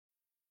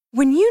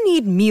When you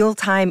need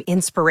mealtime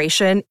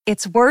inspiration,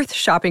 it's worth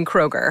shopping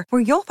Kroger,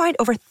 where you'll find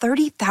over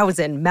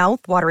 30,000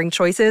 mouth-watering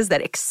choices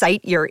that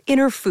excite your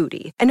inner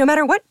foodie. And no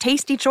matter what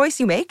tasty choice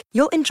you make,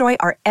 you'll enjoy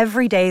our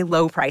everyday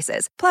low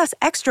prices, plus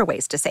extra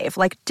ways to save,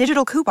 like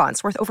digital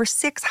coupons worth over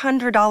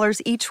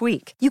 $600 each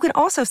week. You can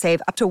also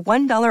save up to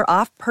 $1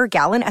 off per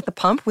gallon at the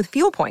pump with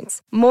fuel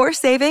points. More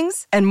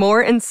savings and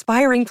more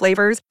inspiring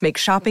flavors make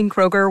shopping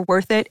Kroger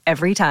worth it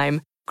every time.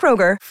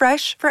 Kroger,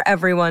 fresh for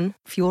everyone.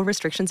 Fuel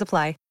restrictions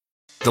apply.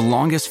 The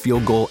longest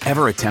field goal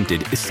ever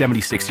attempted is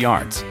 76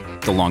 yards.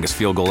 The longest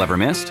field goal ever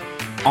missed?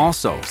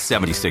 Also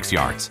 76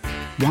 yards.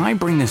 Why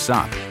bring this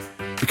up?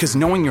 Because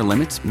knowing your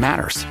limits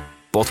matters,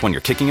 both when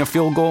you're kicking a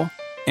field goal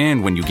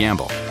and when you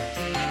gamble.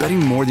 Betting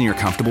more than you're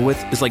comfortable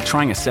with is like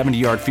trying a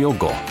 70-yard field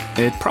goal.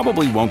 It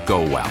probably won't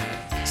go well.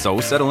 So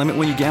set a limit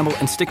when you gamble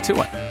and stick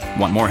to it.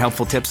 Want more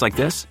helpful tips like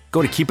this?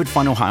 Go to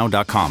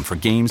keepitfunohio.com for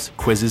games,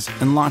 quizzes,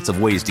 and lots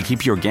of ways to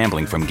keep your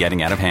gambling from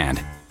getting out of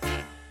hand.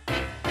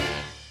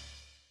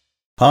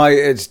 Hi,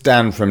 it's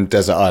Dan from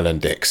Desert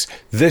Island Dicks.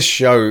 This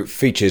show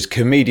features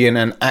comedian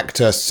and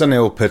actor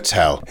Sunil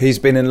Patel. He's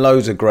been in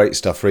loads of great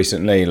stuff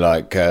recently,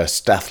 like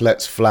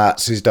Stathlet's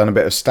Flats. He's done a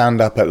bit of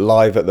stand-up at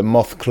Live at the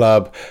Moth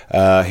Club.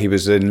 He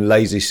was in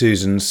Lazy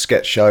Susan's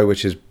sketch show,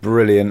 which is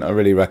brilliant. I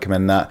really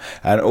recommend that.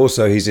 And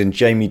also he's in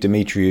Jamie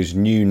Demetriou's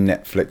new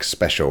Netflix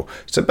special.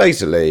 So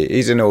basically,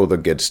 he's in all the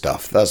good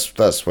stuff.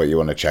 That's what you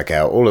want to check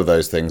out. All of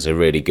those things are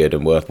really good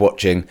and worth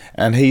watching,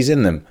 and he's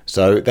in them.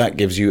 So that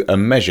gives you a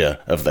measure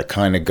of the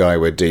kind of guy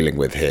we're dealing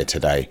with here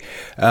today.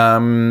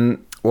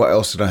 What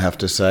else did I have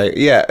to say?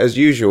 Yeah, as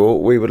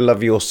usual, we would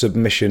love your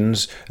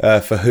submissions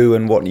for who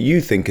and what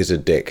you think is a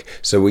dick,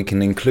 so we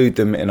can include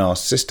them in our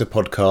sister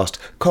podcast,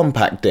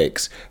 Compact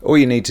Dicks. All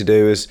you need to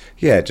do is,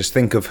 just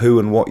think of who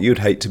and what you'd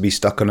hate to be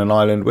stuck on an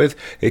island with.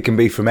 It can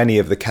be from any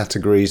of the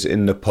categories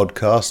in the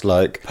podcast,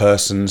 like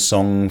person,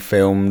 song,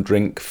 film,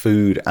 drink,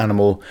 food,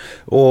 animal,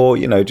 or,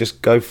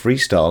 just go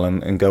freestyle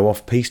and go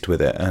off-piste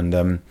with it,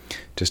 and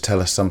just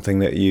tell us something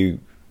that you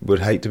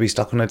would hate to be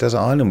stuck on a desert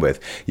island with.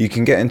 You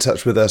can get in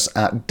touch with us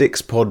at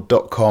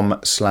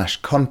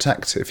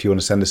dixpod.com/contact if you want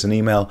to send us an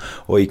email,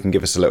 or you can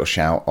give us a little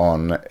shout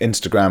on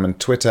Instagram and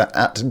Twitter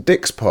at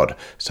dixpod.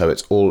 So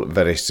it's all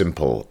very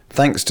simple.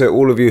 Thanks to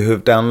all of you who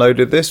have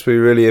downloaded this. We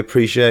really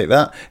appreciate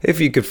that. If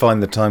you could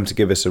find the time to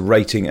give us a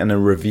rating and a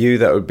review,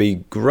 that would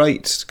be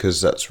great,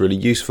 because that's really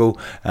useful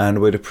and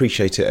we'd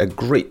appreciate it a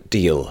great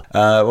deal.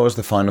 What was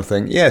the final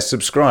thing? Yeah,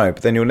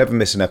 subscribe. Then you'll never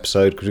miss an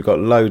episode, because we've got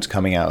loads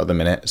coming out at the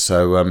minute.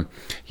 So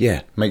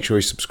make sure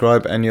you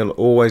subscribe and you'll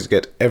always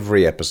get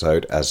every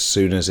episode as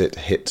soon as it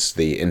hits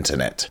the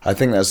internet. I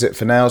think that's it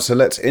for now, so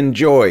let's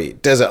enjoy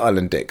Desert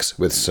Island Dicks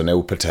with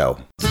Sunil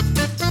Patel.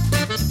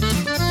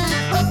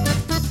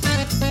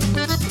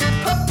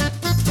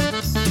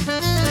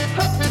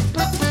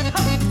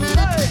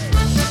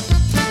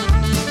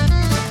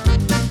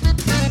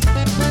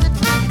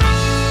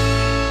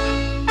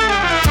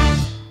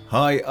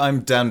 Hi,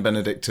 I'm Dan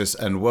Benedictus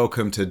and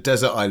welcome to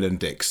Desert Island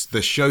Dicks,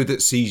 the show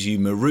that sees you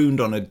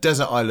marooned on a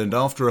desert island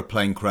after a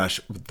plane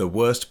crash with the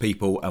worst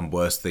people and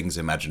worst things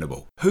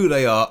imaginable. Who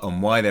they are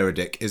and why they're a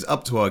dick is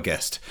up to our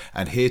guest,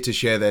 and here to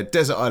share their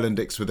Desert Island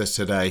Dicks with us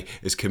today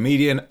is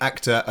comedian,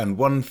 actor and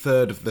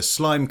 1/3 of the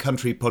Slime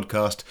Country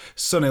podcast,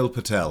 Sunil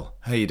Patel.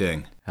 How you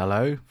doing?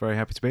 Hello, very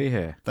happy to be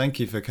here. Thank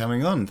you for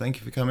coming on.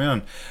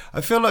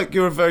 I feel like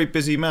you're a very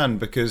busy man,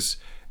 because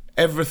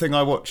everything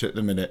I watch at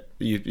the minute,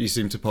 you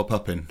seem to pop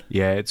up in.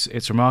 Yeah,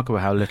 it's remarkable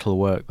how little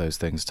work those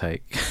things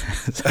take.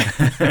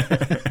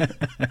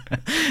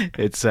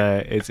 It's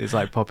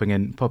like popping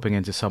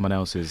into someone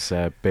else's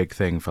big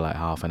thing for like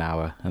half an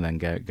hour and then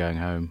going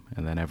home,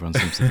 and then everyone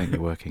seems to think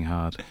you're working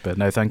hard. But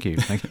no, thank you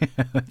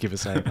for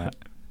saying that.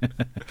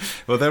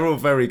 Well, they're all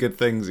very good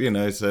things,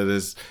 so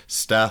there's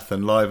Stath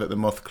and Live at the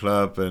Moth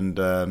Club, and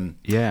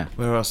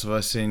where else have I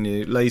seen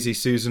you? Lazy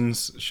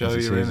Susan's show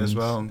you're in as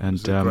well, and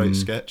it's a great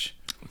sketch.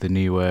 The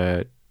new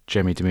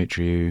Jamie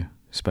Demetriou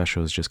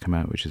special has just come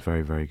out, which is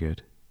very, very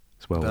good.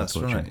 It's well worth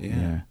watching. That's right,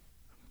 yeah.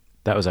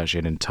 That was actually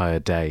an entire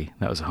day.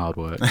 That was hard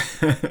work.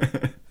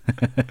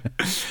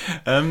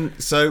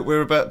 So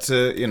we're about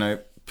to,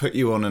 put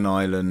you on an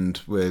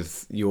island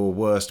with your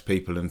worst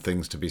people and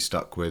things to be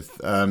stuck with.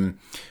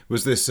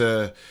 Was this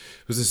a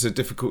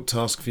difficult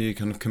task for you,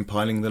 kind of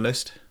compiling the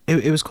list?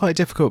 It was quite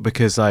difficult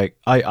because, I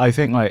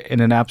think, in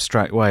an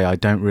abstract way, I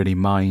don't really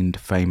mind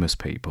famous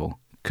people,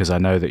 because I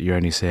know that you're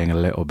only seeing a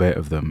little bit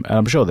of them. And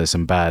I'm sure there's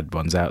some bad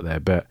ones out there,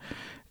 but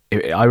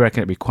I reckon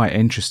it'd be quite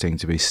interesting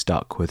to be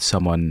stuck with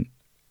someone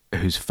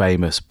who's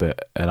famous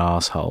but an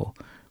arsehole.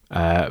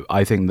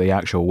 I think the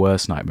actual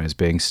worst nightmare is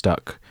being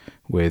stuck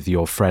with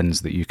your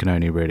friends that you can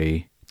only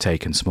really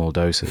take in small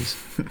doses.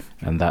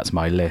 And that's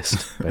my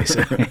list,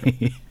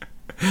 basically.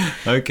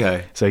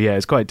 Okay. So yeah,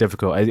 it's quite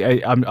difficult.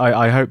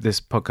 I hope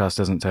this podcast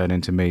doesn't turn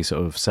into me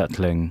sort of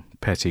settling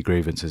petty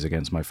grievances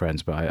against my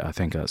friends, but I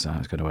think that's how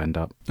it's going to end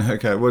up.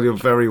 Okay, well, you're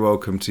very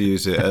welcome to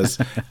use it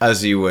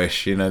as you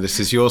wish. You know, this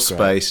is your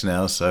space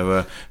now,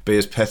 so be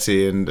as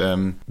petty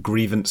and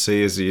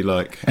grievancy as you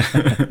like.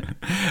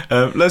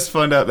 Let's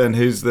find out then,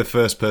 who's the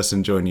first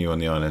person joining you on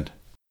the island?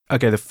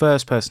 Okay, the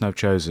first person I've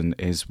chosen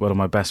is one of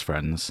my best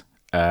friends.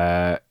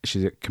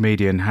 She's a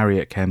comedian,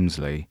 Harriet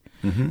Kemsley.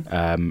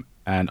 Mm-hmm.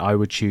 And I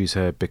would choose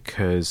her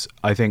because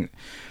I think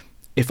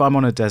if I'm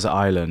on a desert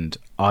island,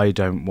 I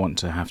don't want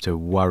to have to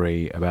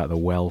worry about the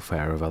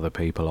welfare of other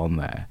people on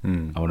there.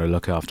 I want to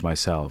look after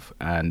myself.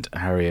 And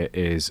Harriet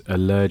is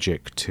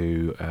allergic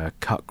to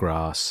cut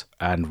grass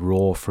and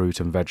raw fruit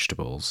and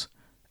vegetables.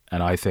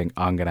 And I think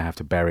I'm going to have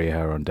to bury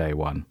her on day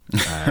one.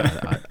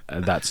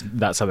 That's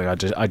something I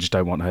just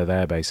don't want her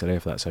there, basically,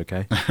 if that's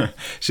okay.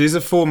 She's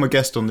a former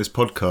guest on this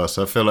podcast,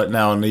 so I feel like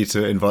now I need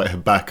to invite her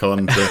back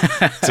on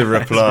to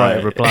reply.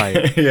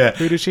 reply. Yeah.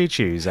 Who did she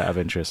choose out of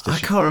interest? I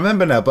can't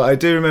remember now, but I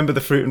do remember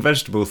the fruit and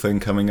vegetable thing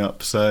coming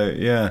up. So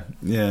yeah.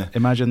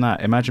 Imagine that.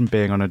 Imagine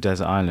being on a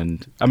desert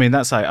island. I mean,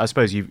 that's like, I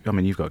suppose you've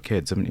got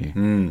kids, haven't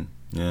you?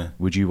 Yeah.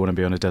 Would you want to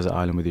be on a desert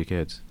island with your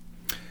kids?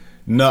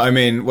 No, I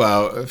mean,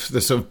 well,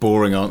 the sort of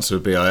boring answer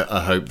would be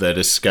I hope they'd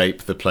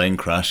escape the plane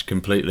crash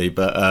completely,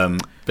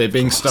 but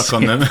being stuck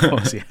on them.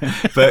 Course,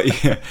 yeah.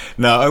 But yeah,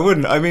 no, I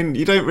wouldn't. I mean,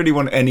 you don't really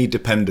want any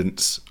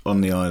dependence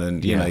on the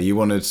island. You know, you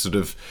want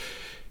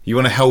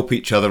to help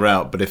each other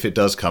out, but if it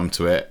does come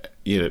to it,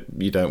 you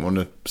don't want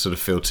to sort of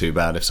feel too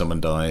bad if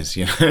someone dies.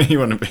 You know, you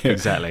want to be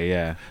exactly.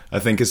 Yeah. I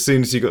think as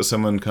soon as you got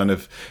someone kind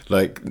of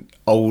like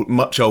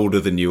much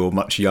older than you or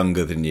much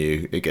younger than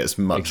you, it gets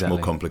much more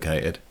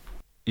complicated.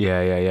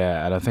 Yeah.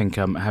 And I think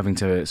having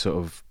to sort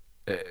of...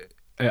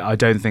 I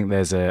don't think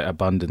there's an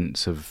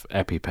abundance of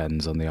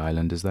EpiPens on the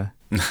island, is there?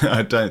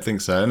 I don't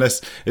think so.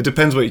 Unless... It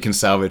depends what you can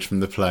salvage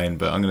from the plane,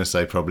 but I'm going to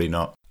say probably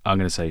not. I'm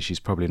going to say she's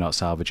probably not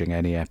salvaging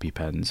any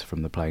EpiPens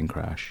from the plane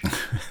crash,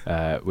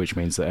 which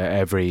means that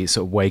every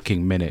sort of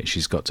waking minute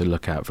she's got to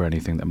look out for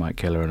anything that might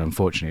kill her. And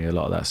unfortunately, a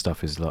lot of that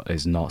stuff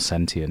is not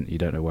sentient. You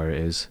don't know where it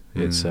is.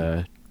 It's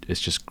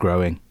just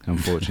growing,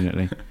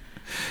 unfortunately.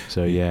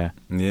 So yeah.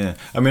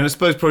 I mean, I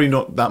suppose probably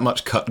not that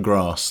much cut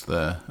grass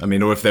there. I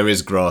mean, or if there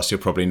is grass, you're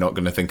probably not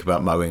going to think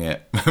about mowing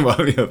it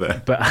while you're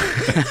there. But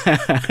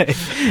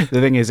the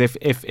thing is,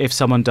 if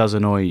someone does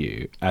annoy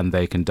you and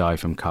they can die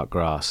from cut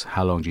grass,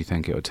 how long do you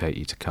think it would take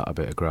you to cut a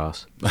bit of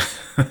grass?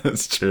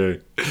 That's true.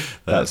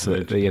 That's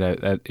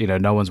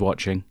no one's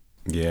watching.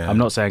 Yeah. I'm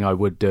not saying I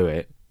would do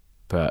it,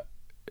 but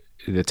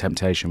the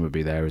temptation would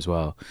be there as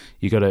well.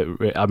 You got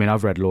to. I mean,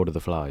 I've read Lord of the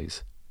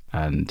Flies,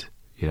 and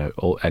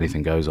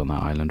anything goes on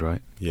that island, right?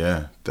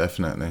 Yeah,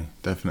 definitely.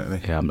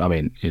 Yeah, I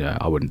mean,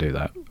 I wouldn't do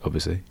that,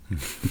 obviously,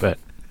 but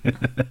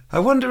I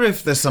wonder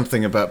if there's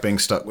something about being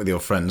stuck with your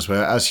friends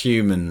where, as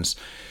humans,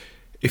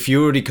 if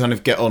you already kind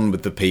of get on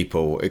with the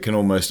people, it can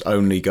almost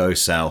only go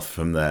south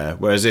from there.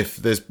 Whereas if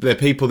there are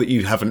people that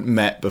you haven't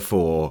met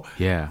before,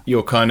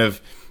 you're kind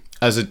of...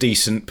 As a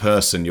decent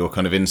person, your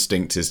kind of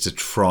instinct is to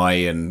try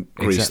and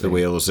grease the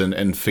wheels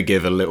and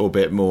forgive a little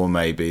bit more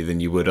maybe than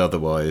you would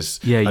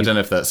otherwise. Yeah, I don't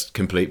know if that's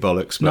complete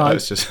bollocks, but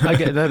it's just... I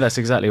get that's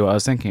exactly what I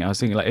was thinking. I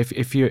was thinking like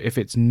if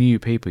it's new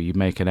people, you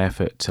make an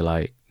effort to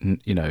like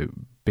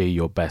be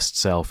your best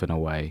self in a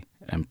way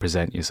and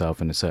present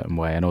yourself in a certain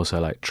way, and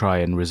also like try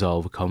and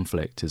resolve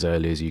conflict as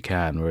early as you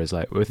can. Whereas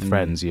like with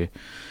friends,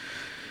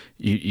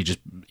 You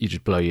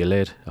just blow your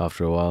lid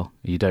after a while.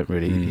 You don't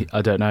really...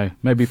 I don't know.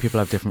 Maybe people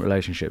have different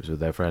relationships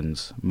with their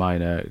friends.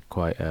 Mine are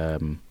quite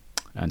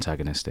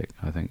antagonistic,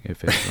 I think.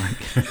 If it's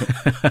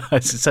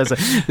like... this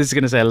is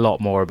going to say a lot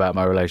more about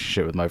my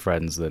relationship with my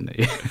friends than...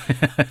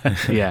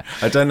 yeah.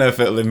 I don't know if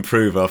it'll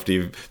improve after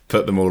you've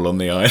put them all on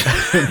the island.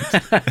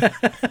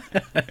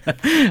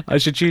 I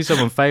should choose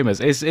someone famous.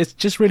 It's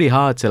just really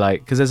hard to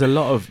like... Because there's a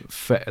lot of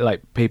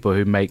people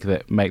who make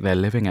their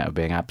living out of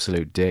being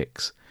absolute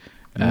dicks.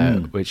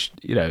 Which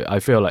I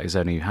feel like has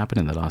only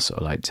happened in the last sort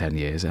of like 10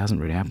 years. It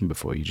hasn't really happened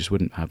before. You just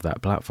wouldn't have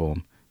that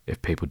platform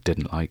if people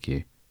didn't like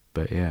you.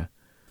 But yeah,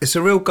 it's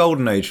a real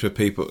golden age for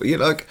people.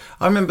 Like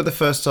I remember the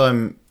first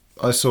time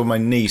I saw my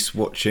niece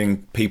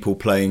watching people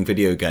playing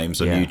video games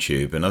on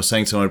YouTube, and I was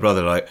saying to my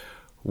brother like,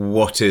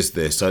 what is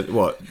this?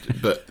 But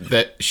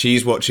that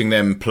she's watching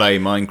them play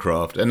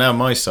Minecraft, and now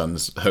my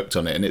son's hooked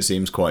on it, and it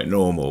seems quite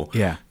normal.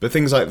 Yeah, but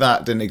things like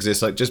that didn't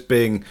exist. Like just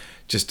being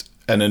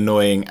an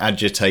annoying,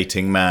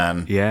 agitating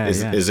man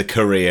is a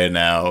career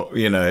now.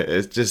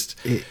 It's just...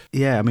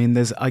 I mean,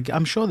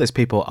 I'm sure there's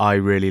people I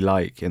really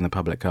like in the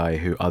public eye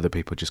who other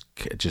people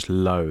just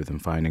loathe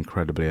and find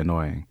incredibly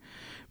annoying.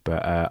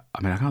 But, I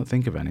mean, I can't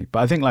think of any. But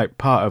I think, like,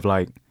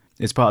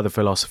 it's part of the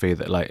philosophy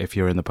that, like, if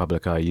you're in the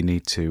public eye, you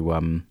need to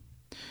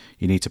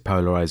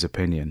polarize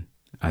opinion.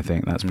 I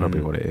think that's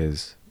probably what it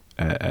is.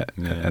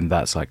 And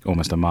that's, like,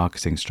 almost a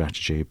marketing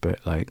strategy. But,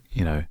 like,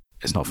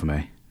 it's not for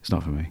me. It's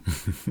not for me.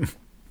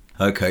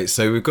 Okay,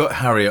 so we've got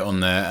Harriet on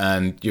there,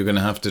 and you're going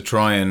to have to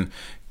try and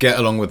get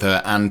along with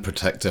her and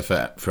protect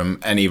her from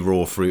any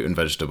raw fruit and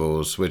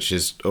vegetables, which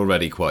is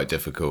already quite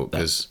difficult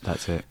because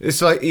that's it.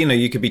 It's like,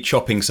 you could be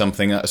chopping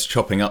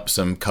chopping up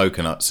some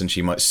coconuts, and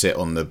she might sit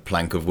on the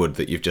plank of wood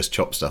that you've just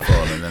chopped stuff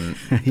on, and then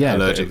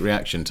allergic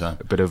reaction time.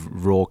 A bit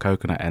of raw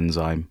coconut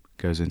enzyme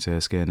goes into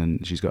her skin,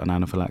 and she's got an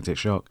anaphylactic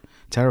shock.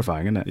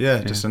 Terrifying, isn't it?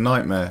 Yeah, just a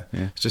nightmare.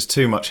 Yeah. It's just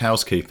too much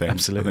housekeeping.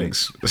 Absolutely.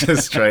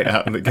 Straight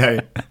out of the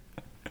gate.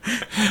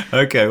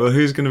 Okay, well,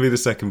 who's going to be the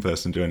second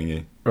person joining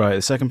you? Right,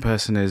 the second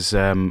person is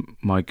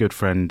my good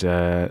friend,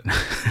 Neil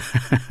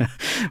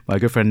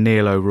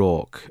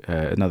O'Rourke,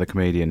 another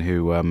comedian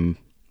who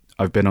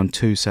I've been on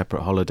 2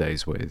 separate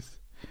holidays with,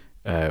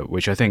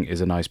 which I think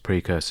is a nice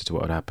precursor to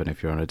what would happen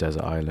if you're on a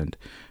desert island.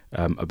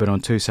 I've been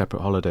on 2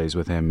 separate holidays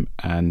with him,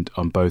 and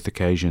on both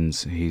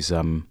occasions he's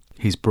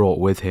brought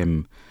with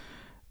him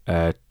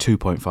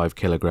 2.5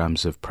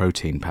 kilograms of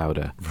protein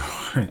powder.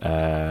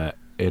 Right.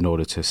 In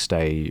order to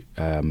stay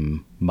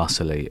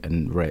muscly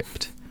and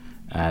ripped.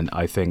 And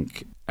I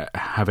think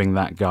having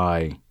that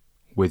guy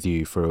with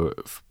you for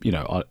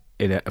an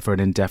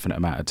indefinite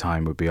amount of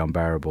time would be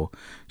unbearable,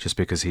 just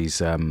because he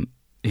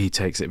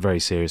takes it very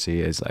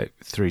seriously. It's like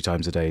 3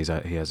 times a day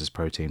he has his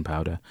protein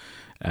powder,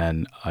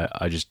 and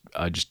I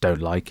just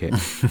don't like it.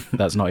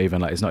 That's not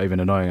even it's not even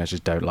annoying. I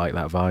just don't like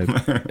that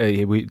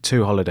vibe.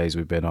 2 holidays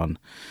we've been on.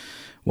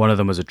 One of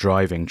them was a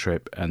driving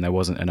trip, and there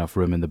wasn't enough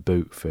room in the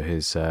boot for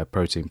his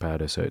protein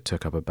powder, so it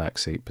took up a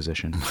backseat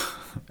position.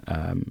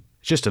 It's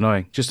just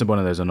annoying, just one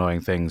of those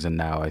annoying things. And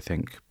now I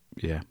think,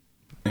 yeah.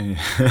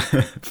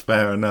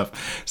 Fair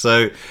enough.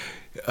 So,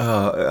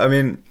 I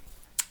mean,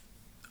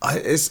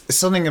 it's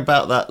something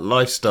about that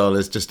lifestyle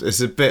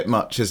it's a bit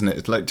much, isn't it?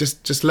 It's like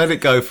just let it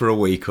go for a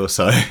week or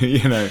so,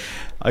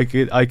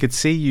 I could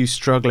see you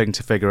struggling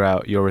to figure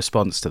out your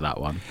response to that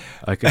one.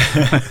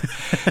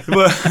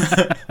 Well,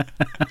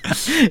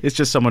 it's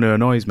just someone who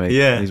annoys me.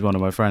 Yeah, he's one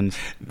of my friends.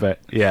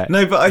 But yeah,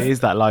 no, but it is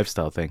that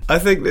lifestyle thing. I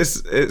think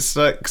it's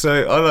like,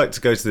 so I like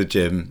to go to the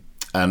gym,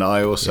 and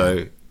I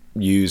also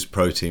use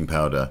protein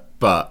powder,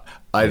 but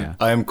I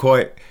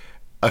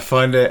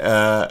find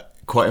it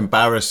quite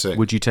embarrassing.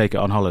 Would you take it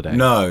on holiday?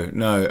 No,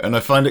 and I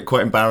find it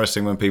quite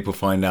embarrassing when people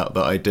find out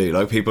that I do.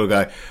 Like, people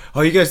go,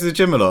 "Oh, you go to the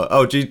gym a lot?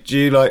 Oh, do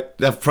you like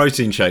have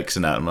protein shakes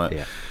and that?" I'm like,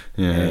 yeah.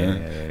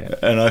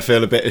 And I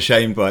feel a bit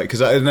ashamed by it, because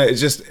I don't know,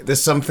 it's just,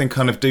 there's something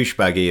kind of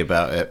douchebaggy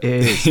about it.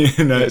 It is.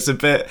 It's a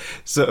bit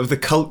sort of, the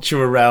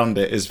culture around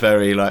it is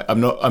very like,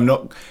 I'm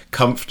not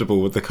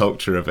comfortable with the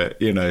culture of it.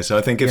 So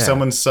I think if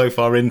someone's so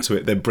far into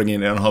it, they're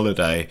bringing it on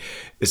holiday,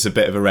 it's a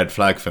bit of a red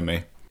flag for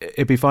me.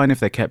 It'd be fine if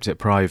they kept it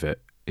private.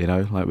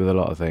 Like with a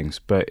lot of things,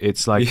 but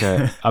it's like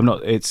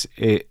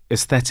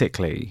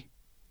aesthetically,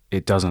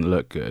 it doesn't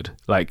look good.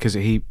 Like, because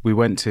we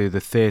went to the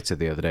theatre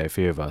the other day, a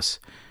few of us,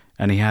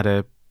 and he had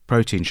a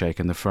protein shake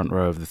in the front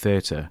row of the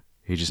theatre.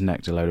 He just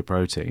necked a load of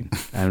protein,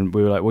 and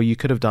we were like, "Well, you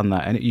could have done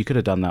that, and you could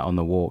have done that on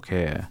the walk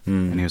here."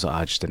 And he was like,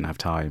 "I just didn't have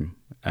time."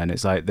 And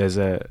it's like there's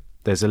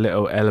a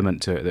little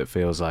element to it that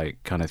feels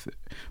like kind of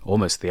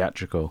almost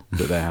theatrical,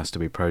 that there has to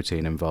be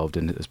protein involved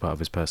in it as part of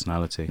his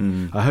personality.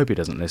 I hope he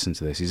doesn't listen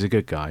to this. He's a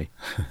good guy.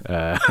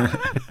 But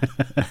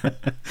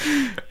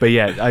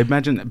yeah, I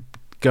imagine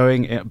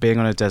being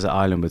on a desert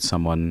island with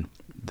someone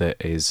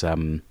that is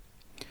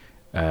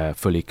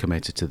fully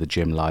committed to the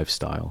gym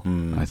lifestyle,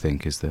 I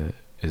think is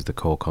the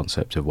core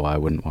concept of why I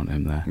wouldn't want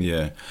him there.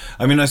 Yeah.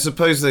 I mean, I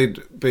suppose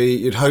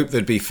you'd hope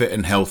they'd be fit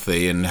and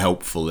healthy and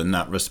helpful in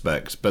that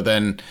respect, but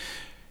then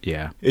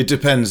it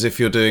depends if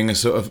you're doing a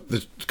sort of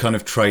the kind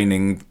of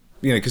training,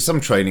 because some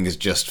training is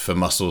just for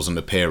muscles and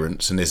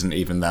appearance and isn't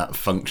even that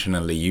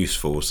functionally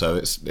useful.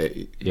 So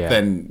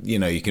then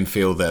you can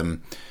feel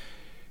them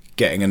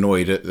getting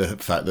annoyed at the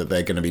fact that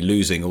they're going to be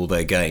losing all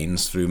their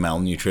gains through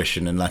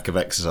malnutrition and lack of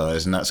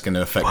exercise, and that's going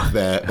to affect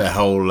their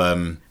whole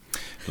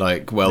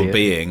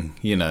well-being.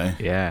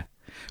 Yeah.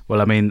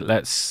 Well, I mean,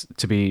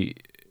 to be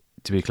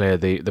clear,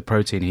 the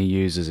protein he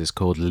uses is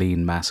called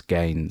lean mass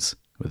gains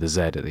with a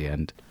Z at the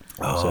end.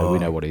 So we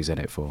know what he's in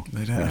it for.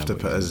 They don't have to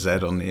put a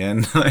Z on the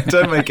end.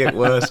 Don't make it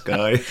worse,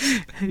 guy.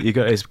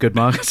 It's good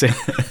marketing.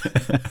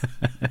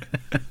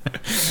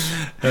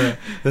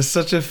 There's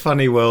such a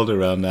funny world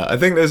around that. I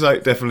think there's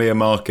definitely a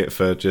market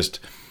for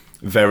just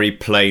very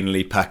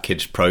plainly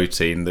packaged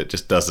protein that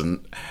just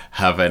doesn't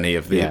have any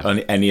of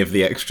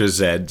the extra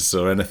Zs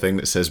or anything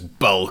that says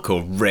bulk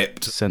or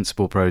ripped.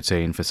 Sensible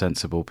protein for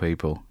sensible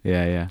people.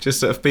 Yeah.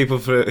 Just sort of people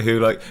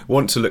who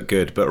want to look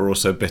good but are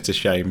also a bit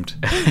ashamed.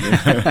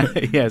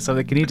 Yeah,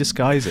 so can you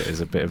disguise it as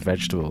a bit of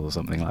vegetable or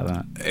something like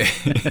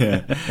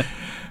that?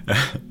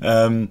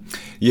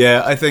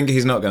 Yeah. I think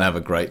he's not going to have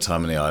a great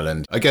time on the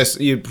island. I guess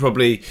you'd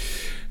probably,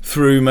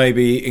 through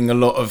maybe eating a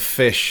lot of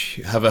fish,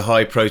 have a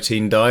high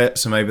protein diet,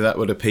 so maybe that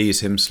would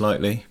appease him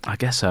slightly. I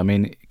guess so. I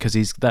mean, because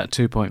he's that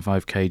 2.5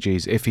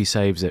 kgs, if he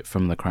saves it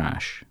from the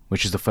crash,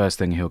 which is the first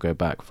thing he'll go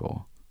back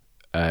for,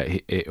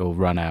 it'll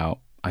run out,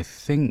 I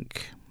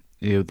think,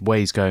 the way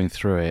he's going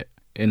through it,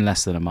 in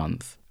less than a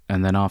month.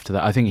 And then after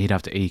that, I think he'd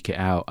have to eke it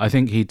out. I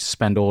think he'd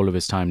spend all of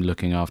his time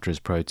looking after his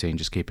protein,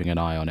 just keeping an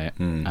eye on it,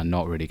 and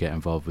not really get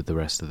involved with the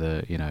rest of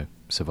the,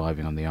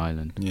 surviving on the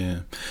island. Yeah.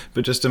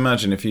 But just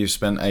imagine if you've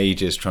spent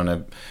ages trying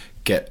to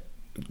get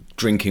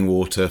drinking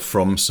water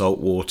from salt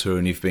water,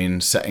 and you've been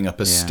setting up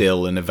a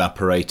still and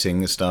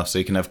evaporating stuff so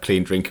you can have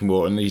clean drinking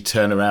water, and you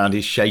turn around,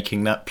 he's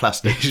shaking that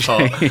plastic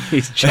pot.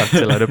 He's chucked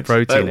a load of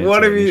protein into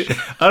what have it. you?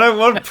 I don't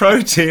want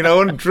protein, I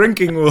want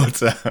drinking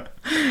water.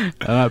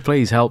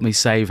 Please help me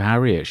save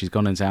Harriet. She's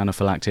gone into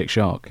anaphylactic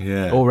shock.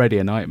 Yeah. Already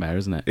a nightmare,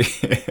 isn't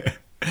it? Yeah.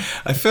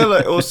 I feel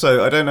like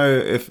also, I don't know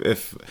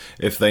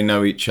if they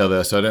know each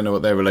other, so I don't know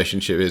what their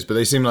relationship is, but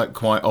they seem like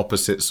quite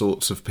opposite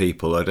sorts of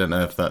people. I don't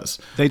know if that's...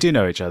 They do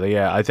know each other,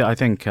 yeah. I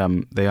think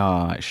they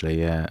are, actually,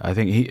 yeah. I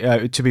think he,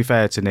 to be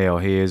fair to Neil,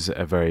 he is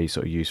a very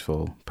sort of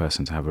useful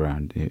person to have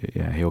around.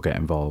 Yeah, he'll get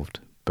involved.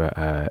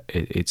 But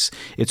it's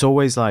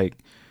always like...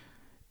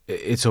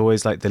 It's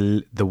always like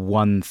the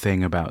one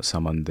thing about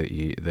someone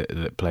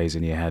that plays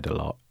in your head a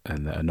lot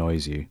and that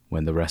annoys you,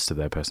 when the rest of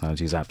their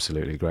personality is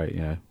absolutely great,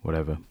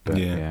 whatever. But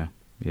yeah.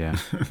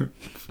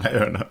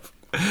 Fair enough.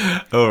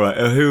 All right,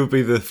 who would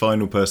be the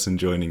final person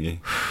joining you?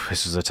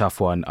 This was a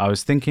tough one. I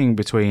was thinking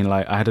between,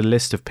 I had a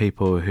list of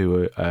people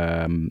who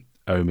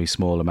owe me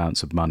small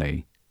amounts of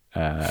money,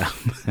 but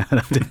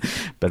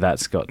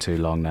that's got too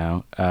long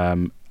now.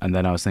 And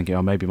then I was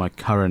thinking, maybe my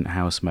current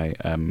housemate,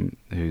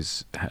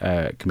 who's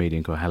a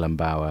comedian called Helen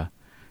Bauer.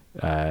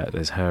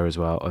 There's her as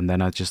well. And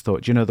then I just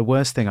thought, the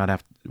worst thing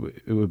it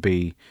would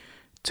be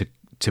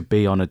to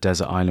be on a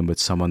desert island with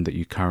someone that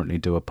you currently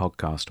do a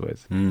podcast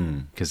with,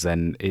 because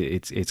then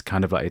it's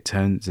kind of like it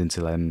turns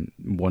into them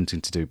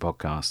wanting to do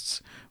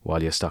podcasts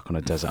while you're stuck on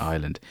a desert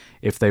island.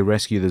 If they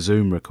rescue the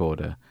Zoom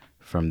recorder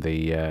from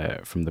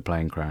the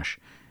plane crash,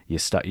 you're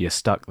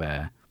stuck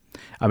there.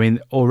 I mean,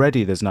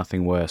 already there's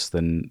nothing worse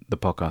than the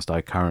podcast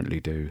I currently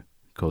do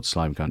called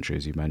Slime Country,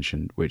 as you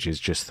mentioned, which is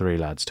just three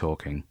lads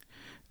talking.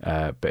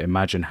 But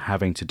imagine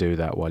having to do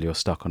that while you're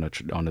stuck on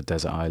a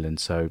desert island.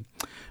 So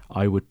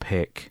I would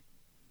pick...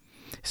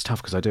 It's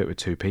tough because I do it with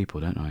two people,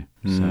 don't I?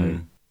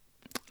 So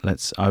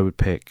I would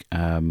pick,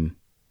 out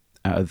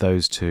of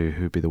those two,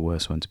 who'd be the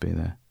worst one to be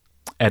there?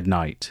 Ed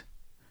Knight,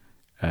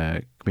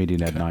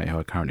 comedian Ed Knight, who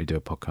I currently do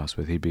a podcast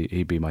with.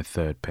 He'd be my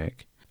third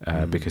pick.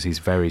 Because he's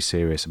very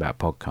serious about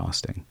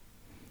podcasting,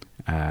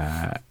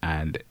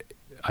 and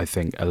I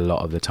think a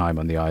lot of the time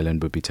on the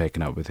island would be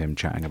taken up with him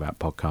chatting about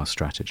podcast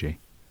strategy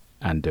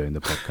and doing the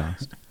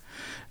podcast.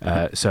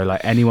 So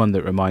anyone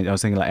that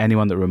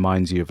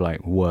reminds you of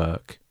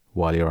work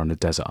while you're on a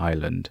desert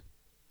island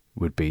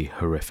would be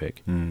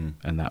horrific, and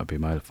that would be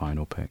my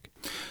final pick.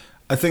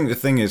 I think the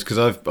thing is, because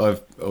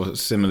I've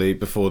similarly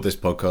before this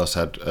podcast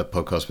had a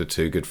podcast with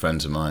two good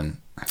friends of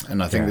mine,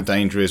 and I think the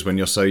danger is when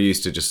you're so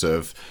used to just sort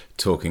of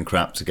talking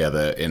crap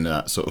together in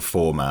that sort of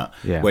format,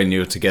 when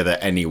you're together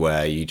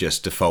anywhere, you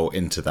just default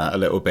into that a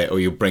little bit, or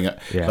you bring up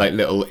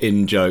little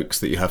in jokes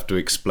that you have to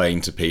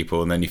explain to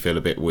people, and then you feel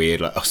a bit weird,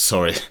 like, oh,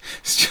 sorry,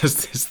 it's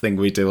just this thing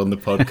we do on the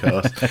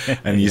podcast.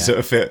 And you sort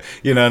of feel,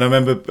 and I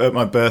remember at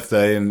my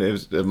birthday, and it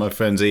was my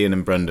friends Ian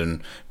and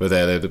Brendan were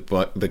there, they're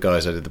the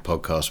guys I did the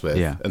podcast with,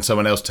 and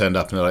someone else turned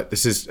up and they're like,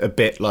 this is a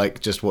bit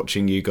like just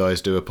watching you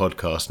guys do a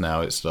podcast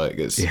now. It's like,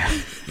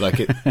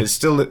 it's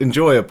still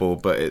enjoyable,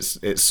 but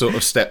it's sort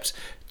of stepped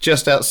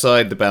just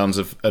outside the bounds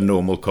of a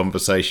normal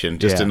conversation,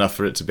 just enough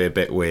for it to be a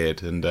bit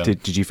weird. And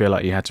did you feel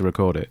like you had to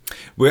record it?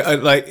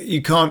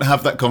 You can't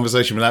have that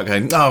conversation without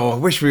going, oh, I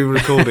wish we were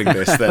recording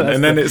this then.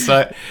 And then it's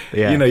like,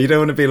 you don't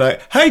want to be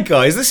like, hey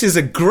guys, this is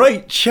a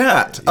great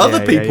chat.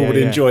 Other people would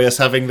enjoy us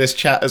having this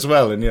chat as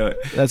well. And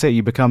that's it.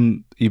 You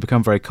become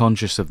very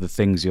conscious of the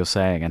things you're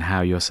saying and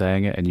how you're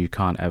saying it, and you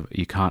can't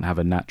have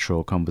a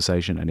natural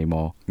conversation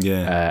anymore.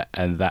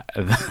 And that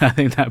I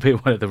think that'd be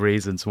one of the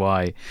reasons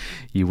why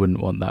you wouldn't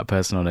want that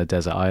person on a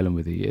desert island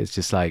with you. It's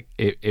just like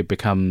it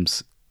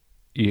becomes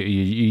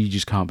you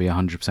just can't be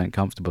 100%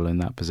 comfortable in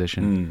that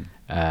position.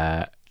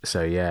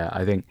 So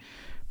I think,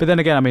 but then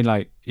again, I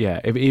mean,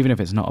 even if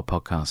it's not a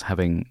podcast,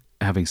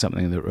 having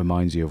something that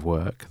reminds you of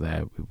work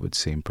there would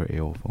seem pretty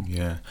awful.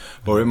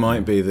 Or it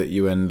might be that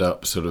you end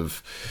up sort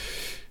of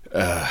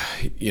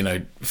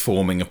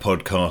forming a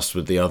podcast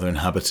with the other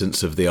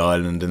inhabitants of the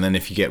island, and then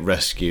if you get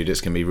rescued,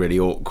 it's going to be really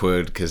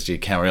awkward because you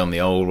carry on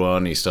the old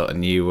one, you start a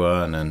new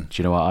one. And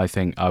do you know what? I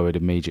think I would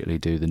immediately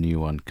do the new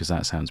one, because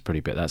that sounds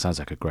that sounds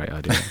like a great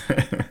idea.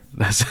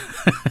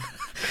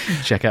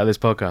 Check out this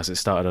podcast. It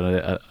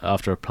started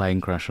after a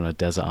plane crash on a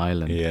desert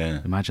island.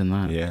 Imagine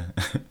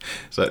that.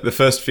 So the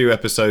first few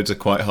episodes are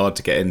quite hard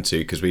to get into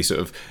because we sort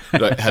of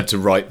had to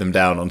write them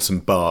down on some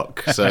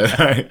bark. So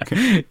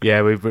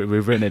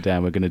we've written it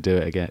down. We're going to do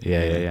it again.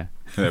 Yeah.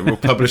 We'll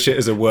publish it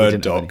as a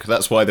Word doc.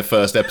 That's why the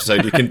first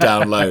episode you can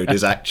download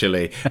is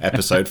actually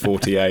episode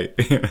 48.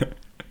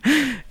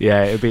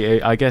 It'd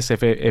be. I guess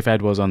if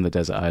Ed was on the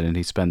desert island,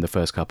 he'd spend the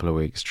first couple of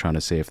weeks trying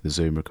to see if the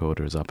Zoom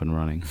recorder is up and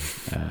running,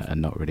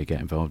 and not really get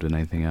involved in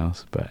anything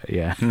else. But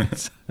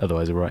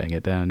otherwise, we're writing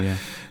it down.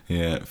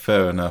 Yeah,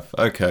 fair enough.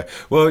 Okay.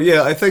 Well,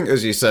 I think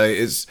as you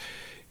say,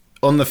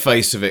 on the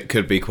face of it,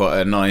 could be quite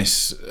a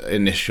nice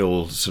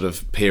initial sort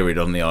of period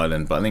on the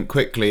island, but I think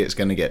quickly it's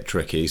going to get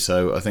tricky.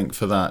 So I think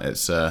for that,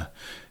 it's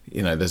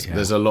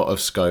there's a lot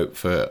of scope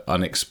for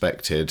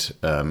unexpected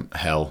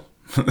hell.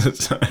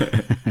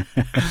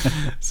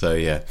 So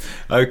yeah,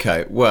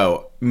 okay.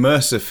 Well,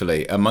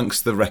 mercifully,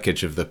 amongst the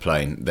wreckage of the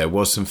plane, there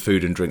was some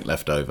food and drink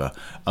left over.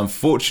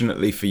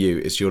 Unfortunately for you,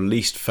 it's your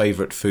least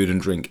favourite food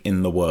and drink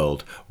in the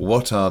world.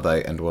 What are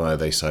they, and why are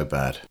they so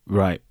bad?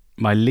 Right.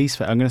 My least.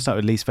 I'm going to start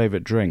with least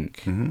favorite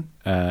drink, and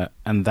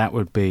that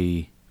would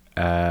be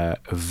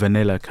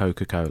vanilla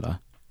Coca-Cola.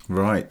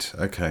 Right.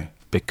 Okay.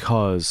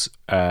 Because,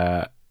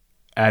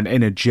 and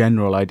in a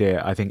general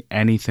idea, I think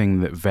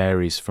anything that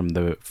varies from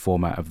the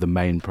format of the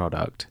main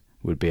product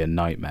would be a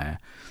nightmare,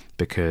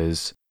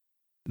 because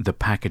the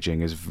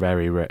packaging is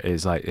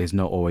is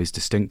not always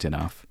distinct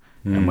enough,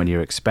 and when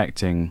you're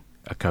expecting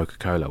a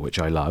Coca-Cola, which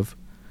I love,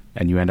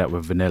 and you end up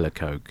with vanilla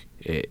Coke,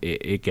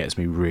 it gets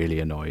me really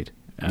annoyed.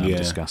 And I'm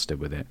disgusted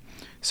with it.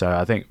 So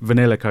I think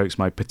vanilla Coke's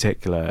my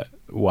particular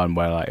one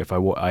where, like, if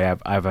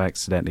I've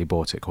accidentally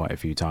bought it quite a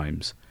few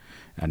times,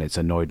 and it's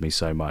annoyed me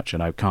so much,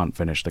 and I can't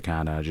finish the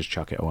can, and I just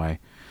chuck it away.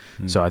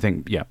 So I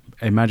think,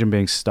 imagine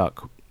being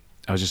stuck.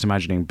 I was just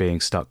imagining being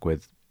stuck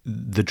with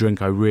the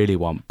drink I really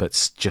want, but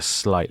just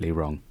slightly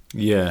wrong.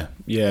 Yeah,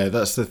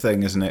 that's the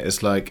thing, isn't it?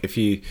 It's like if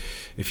you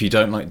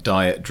don't like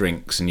diet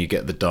drinks and you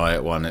get the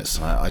diet one, it's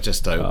like, I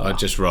just don't. I'd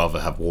just rather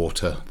have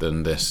water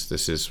than this.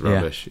 This is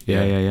rubbish.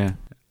 Yeah.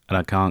 And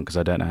I can't, because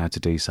I don't know how to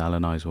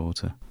desalinise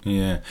water.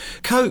 Yeah.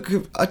 Coke,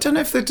 I don't know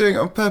if they're doing it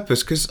on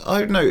purpose, because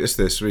I've noticed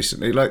this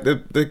recently. Like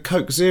the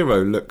Coke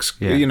Zero looks,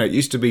 it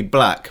used to be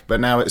black, but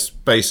now it's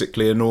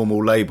basically a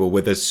normal label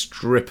with a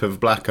strip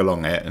of black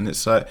along it. And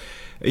it's like,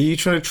 are you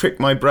trying to trick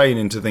my brain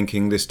into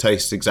thinking this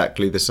tastes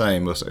exactly the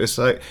same? It's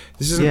like,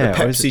 this isn't a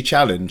Pepsi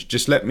challenge.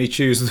 Just let me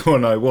choose the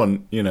one I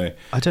want,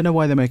 I don't know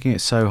why they're making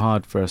it so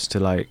hard for us to,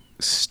 like,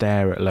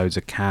 stare at loads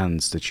of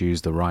cans to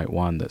choose the right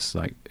one. That's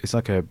like, it's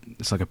like a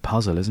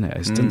puzzle, isn't it?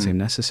 It doesn't seem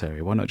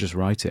necessary. Why not just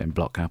write it in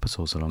block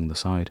capitals along the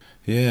side?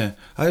 Yeah.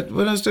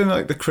 When I was doing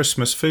like the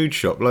Christmas food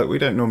shop, like, we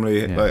don't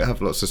normally like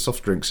have lots of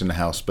soft drinks in the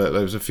house, but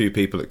there was a few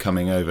people that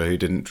coming over who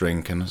didn't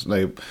drink, and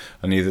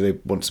I knew that they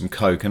want some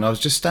Coke, and I was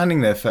just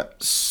standing there for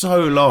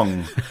so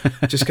long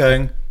just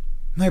going,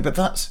 no,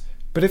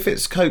 but if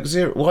it's Coke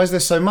Zero, why is there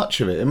so much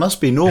of it? It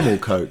must be normal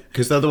Coke,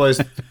 because otherwise,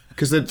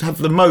 because they'd have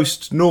the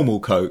most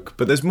normal Coke,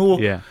 but there's more.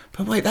 Yeah.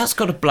 But wait, that's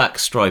got a black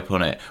stripe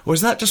on it. Or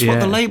is that just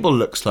what the label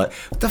looks like?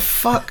 What the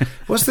fuck?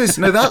 What's this?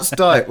 No, that's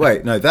diet.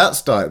 Wait, no,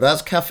 that's diet.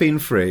 That's caffeine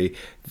free.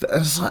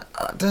 It's like,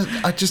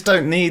 I just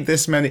don't need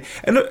this many.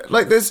 And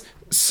like, there's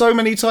so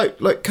many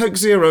like Coke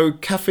Zero,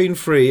 caffeine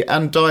free,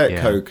 and Diet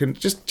Coke, and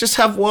just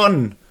have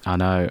one. I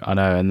know.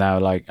 And now,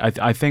 like,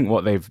 I think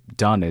what they've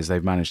done is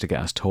they've managed to get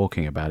us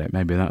talking about it.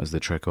 Maybe that was the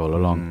trick all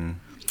along.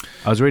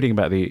 I was reading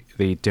about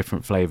the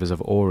different flavours of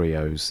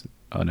Oreos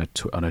on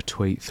a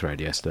tweet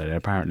thread yesterday. And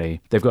apparently,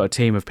 they've got a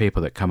team of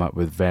people that come up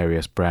with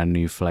various brand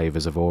new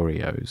flavours of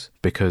Oreos,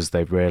 because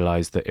they've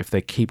realised that if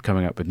they keep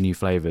coming up with new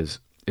flavours,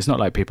 it's not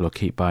like people will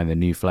keep buying the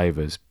new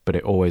flavours, but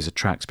it always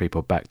attracts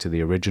people back to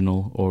the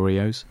original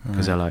Oreos,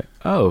 because they're like,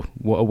 oh,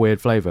 what a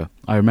weird flavour.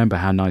 I remember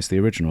how nice the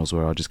originals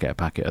were. I'll just get a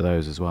packet of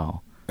those as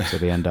well. So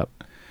they end up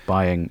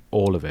buying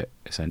all of it,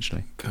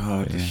 essentially.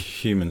 God,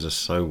 humans are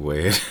so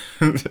weird.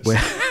 There's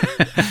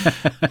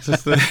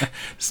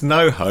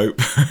no hope.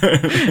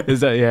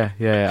 Is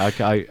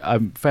that,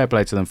 I'm fair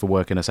play to them for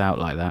working us out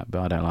like that,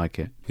 but I don't like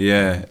it.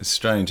 Yeah, it's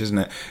strange, isn't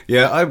it?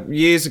 Yeah,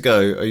 years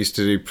ago, I used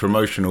to do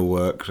promotional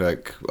work,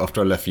 like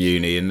after I left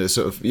uni, and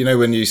sort of,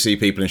 when you see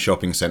people in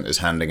shopping centres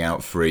handing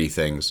out free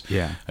things.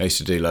 Yeah, I used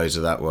to do loads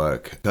of that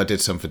work. I did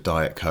some for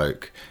Diet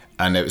Coke.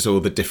 And it was all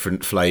the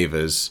different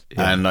flavours.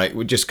 Yeah. And like,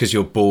 just because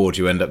you're bored,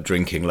 you end up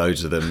drinking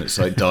loads of them. It's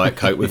like Diet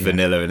Coke with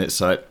vanilla, and it's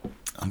like,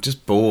 I'm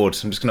just bored,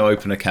 so I'm just going to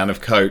open a can of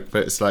Coke.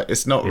 But it's like,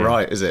 it's not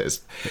right, is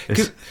it?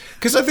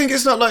 Because I think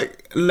it's not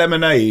like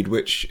lemonade,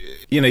 which,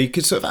 you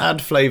could sort of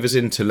add flavours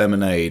into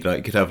lemonade. Like,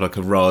 you could have like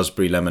a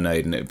raspberry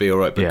lemonade and it'd be all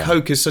right. But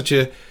Coke is such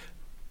a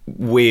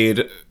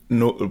weird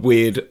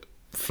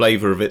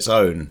flavour of its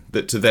own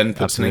that to then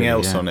put something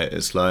else on it,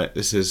 it's like,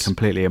 this is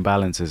completely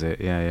imbalances it.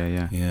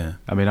 Yeah.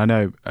 I mean, I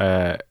know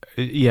I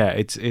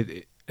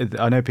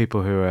know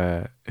people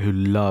who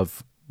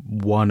love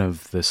one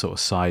of the sort of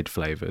side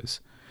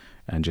flavours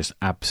and just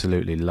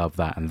absolutely love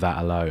that and that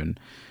alone,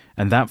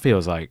 and that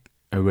feels like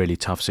a really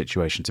tough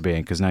situation to be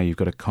in, because now you've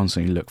got to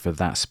constantly look for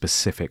that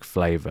specific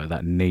flavour,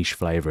 that niche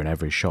flavour in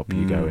every shop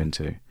you go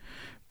into.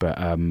 But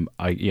I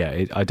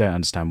don't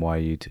understand why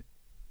you'd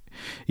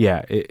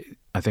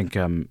I think,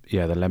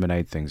 the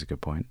lemonade thing's a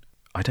good point.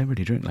 I don't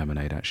really drink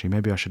lemonade, actually.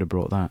 Maybe I should have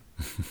brought that.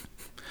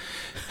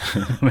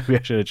 Maybe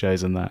I should have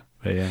chosen that.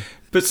 But yeah.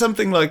 But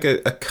something like a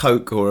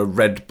Coke or a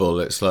Red Bull,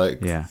 it's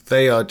like,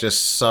 they are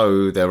just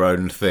so their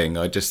own thing.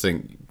 I just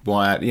think,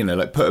 why,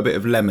 like, put a bit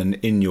of lemon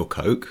in your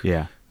Coke.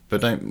 Yeah.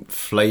 But don't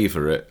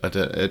flavour it.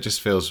 It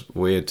just feels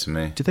weird to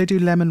me. Did they do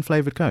lemon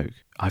flavoured Coke?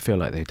 I feel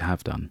like they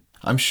have done.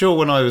 I'm sure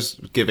when I was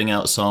giving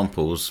out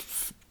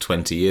samples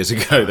 20 years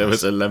ago there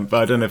was a lemon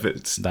pie. I don't know if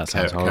it's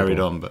carried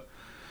on, but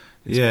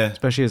yeah.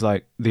 Especially as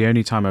like the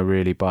only time I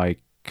really buy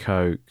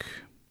Coke,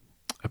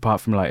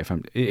 apart from like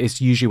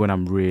it's usually when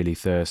I'm really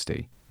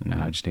thirsty and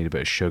I just need a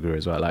bit of sugar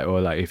as well, like,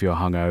 or like if you're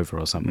hungover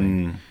or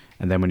something,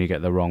 and then when you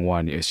get the wrong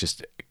one, it's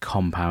just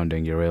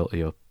compounding your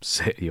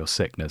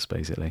sickness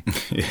basically.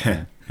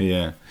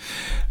 Yeah.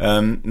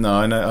 No,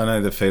 I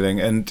know the feeling,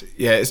 and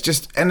yeah, it's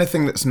just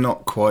anything that's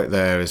not quite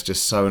there is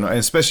just so annoying,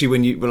 especially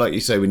when you, like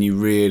you say, when you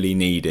really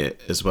need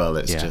it as well.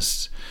 It's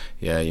just,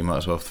 you might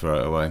as well throw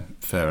it away.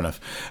 Fair enough.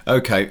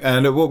 Okay,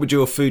 and what would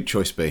your food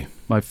choice be?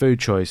 My food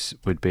choice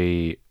would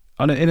be,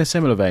 in a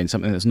similar vein,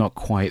 something that's not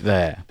quite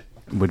there,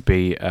 would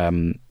be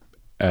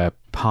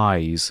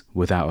pies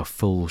without a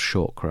full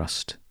short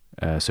crust.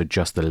 So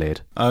just the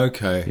lid.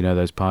 Okay. You know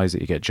those pies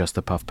that you get just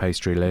the puff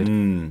pastry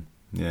lid?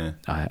 Yeah.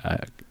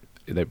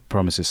 It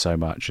promises so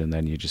much, and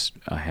then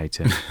I hate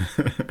it.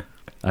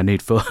 I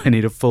need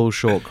a full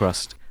short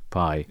crust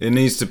pie. It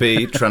needs to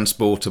be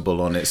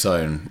transportable on its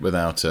own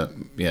without it.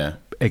 Yeah.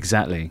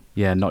 Exactly.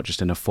 Yeah, not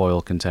just in a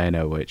foil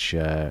container which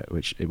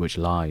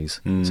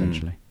lies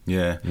essentially.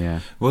 Yeah. Yeah.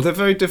 Well, they're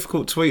very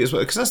difficult to eat as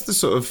well, because that's the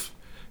sort of,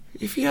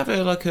 if you have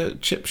a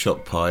chip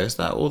shop pie, is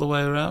that all the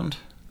way around?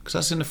 Because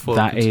that's in a foil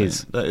container.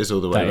 That is all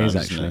the way around. That is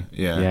actually. Isn't it?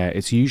 Yeah.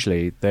 It's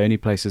usually the only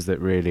places that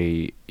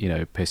really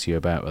piss you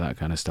about with that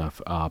kind of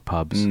stuff are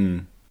pubs,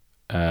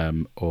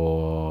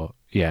 or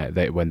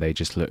when they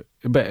just look,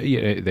 but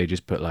they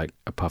just put like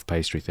a puff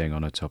pastry thing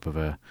on the top of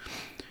a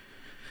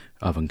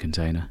oven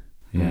container.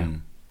 Yeah.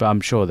 But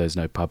I'm sure there's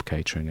no pub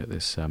catering at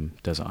this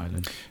desert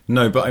island.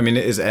 No, but I mean,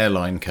 it is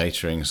airline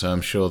catering, so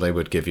I'm sure they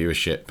would give you a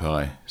shit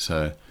pie.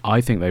 So I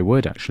think they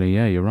would, actually.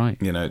 Yeah, you're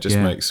right. It just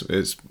makes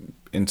it's,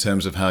 in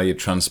terms of how you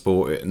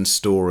transport it and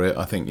store it,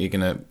 I think you're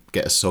going to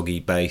get a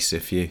soggy base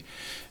if you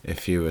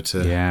were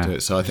to do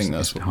it. So I think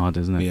that's hard,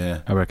 isn't it?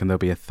 Yeah. I reckon there'll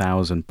be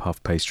 1,000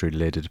 puff pastry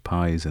lidded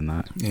pies in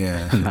that.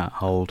 Yeah. In that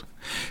hold.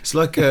 It's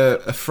like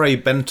a Fray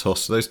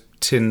Bentos, those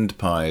tinned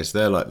pies.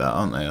 They're like that,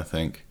 aren't they, I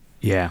think?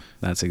 Yeah,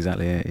 that's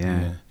exactly it.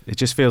 Yeah. It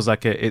just feels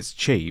like it's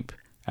cheap,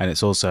 and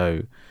it's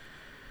also,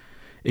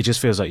 it just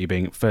feels like you're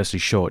being firstly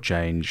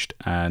shortchanged,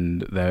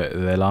 and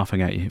they're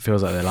laughing at you. It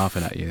feels like they're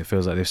laughing at you. It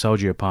feels like they've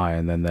sold you a pie,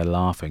 and then they're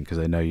laughing because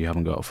they know you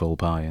haven't got a full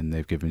pie, and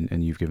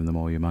you've given them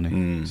all your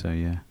money. So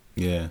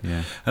yeah.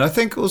 And I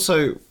think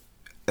also,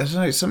 I don't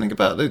know, something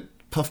about the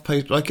puff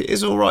pastry, like, it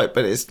is all right,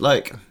 but it's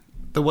like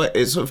the way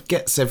it sort of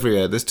gets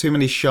everywhere. There's too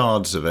many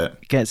shards of it.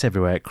 It gets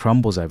everywhere. It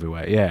crumbles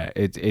everywhere. Yeah,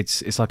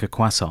 it's like a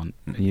croissant,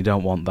 and you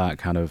don't want that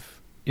kind of.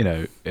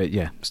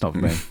 It's not for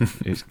me.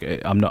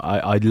 I'm not.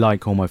 I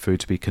like all my food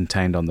to be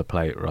contained on the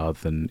plate rather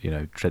than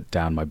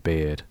down my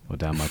beard or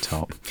down my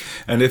top.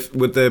 And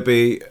would there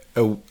be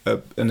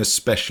an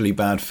especially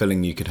bad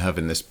filling you could have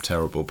in this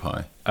terrible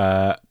pie?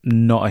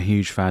 Not a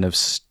huge fan of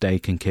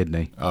steak and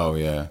kidney. Oh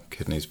yeah,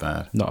 kidney's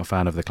bad. Not a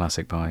fan of the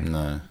classic pie.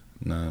 No.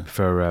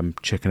 For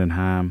chicken and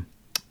ham,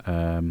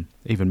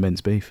 even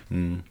minced beef,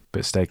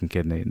 but steak and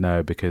kidney,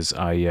 no, because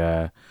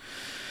I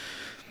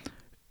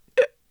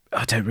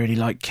don't really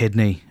like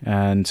kidney,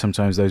 and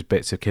sometimes those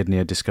bits of kidney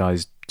are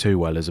disguised too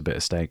well as a bit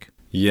of steak.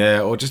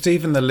 Yeah, or just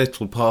even the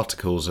little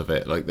particles of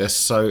it. Like, they're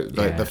so,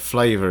 the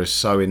flavour is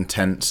so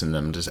intense in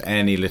them. Just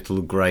any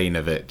little grain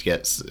of it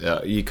gets,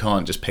 you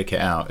can't just pick it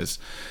out. It's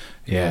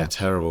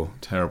terrible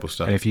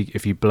stuff. And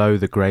if you blow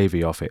the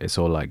gravy off it, it's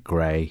all like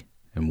grey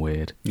and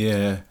weird.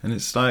 Yeah, and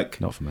it's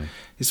like, not for me.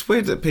 It's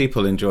weird that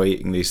people enjoy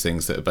eating these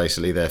things that are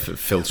basically there for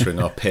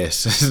filtering our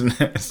piss, isn't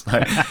it? It's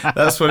like,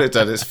 that's what it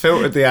does. It's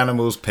filtered the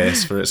animal's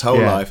piss for its whole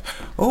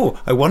life. Oh,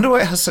 I wonder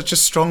why it has such a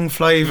strong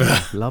flavour.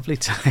 Lovely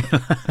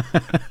tale.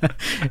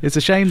 It's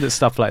a shame that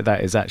stuff like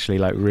that is actually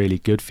like really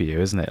good for you,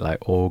 isn't it?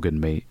 Like organ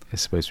meat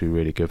is supposed to be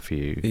really good for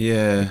you.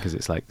 Yeah. Because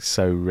it's like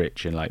so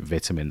rich in like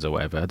vitamins or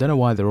whatever. I don't know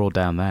why they're all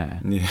down there.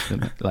 Yeah.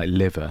 Like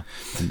liver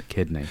and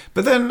kidney.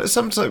 But then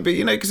sometimes,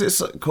 because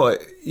it's quite,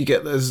 you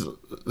get there's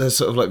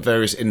sort of like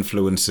various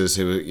influencers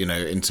who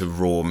are, into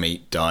raw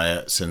meat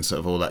diets and sort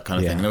of all that kind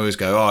of thing. And always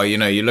go,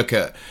 you look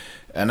at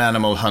an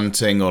animal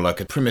hunting or like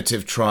a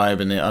primitive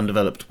tribe in the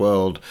undeveloped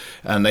world,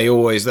 and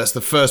that's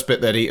the first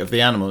bit they'd eat of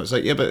the animal. It's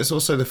like, yeah, but it's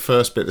also the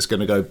first bit that's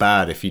going to go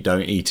bad if you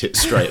don't eat it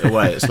straight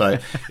away. It's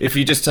like, if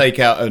you just take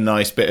out a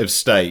nice bit of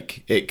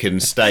steak, it can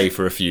stay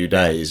for a few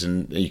days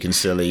and you can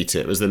still eat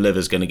it, whereas the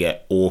liver's going to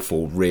get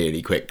awful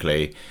really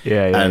quickly.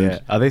 Yeah.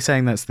 Are they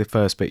saying that's the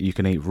first bit you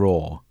can eat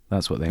raw?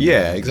 That's what they mean.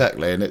 Yeah,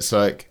 exactly. And it's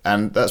like,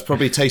 and that's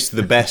probably tasted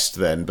the best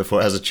then before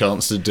it has a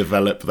chance to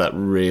develop that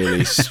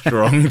really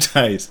strong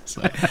taste. It's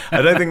like,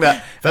 I don't think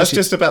that's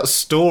just about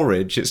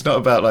storage. It's not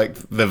about like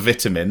the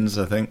vitamins,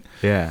 I think.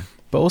 Yeah.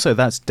 But also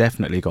that's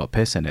definitely got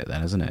piss in it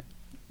then, isn't it?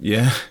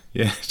 Yeah,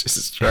 just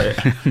straight.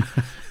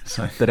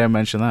 So, they don't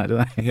mention that, do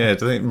they? Yeah,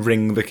 do they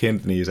wring the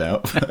kidneys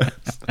out?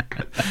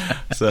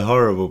 It's a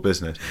horrible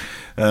business.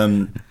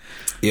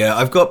 Yeah,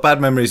 I've got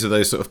bad memories of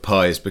those sort of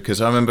pies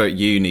because I remember at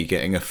uni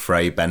getting a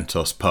Fray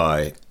Bentos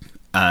pie,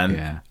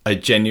 and I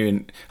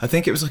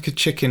think it was like a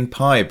chicken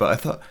pie, but I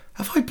thought,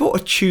 have I bought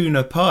a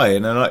tuna pie?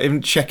 And then like,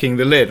 even checking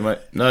the lid, I'm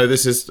like, no,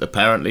 this is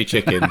apparently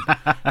chicken.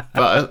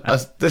 But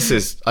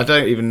I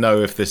don't even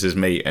know if this is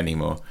meat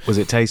anymore. Was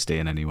it tasty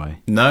in any way?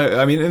 No,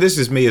 I mean, this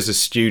is me as a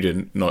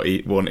student not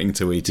wanting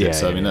to eat it. Yeah,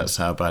 so, I mean, that's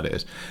how bad it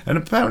is. And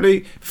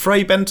apparently,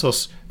 Fray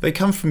Bentos, they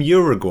come from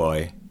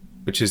Uruguay,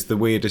 which is the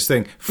weirdest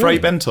thing. Fray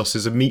Bentos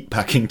is a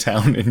meatpacking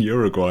town in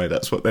Uruguay.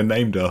 That's what they're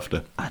named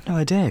after. I had no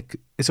idea.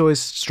 It's always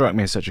struck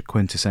me as such a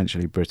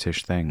quintessentially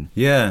British thing.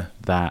 Yeah.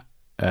 That,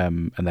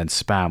 and then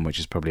Spam, which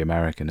is probably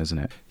American, isn't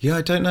it? Yeah,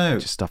 I don't know.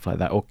 Just stuff like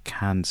that, or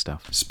canned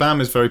stuff. Spam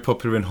is very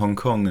popular in Hong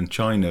Kong and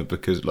China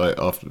because, like,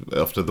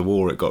 after the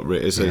war, it got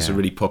rid. It's a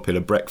really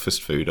popular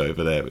breakfast food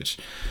over there. Which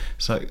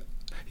it's like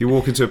you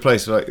walk into a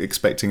place like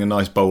expecting a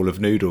nice bowl of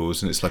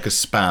noodles, and it's like a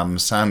Spam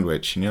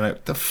sandwich, and you're like,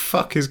 "What the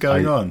fuck is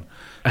going on?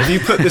 Have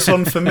you put this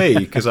on for me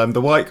because I'm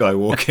the white guy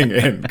walking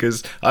in?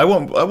 Because I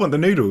want the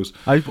noodles."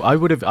 I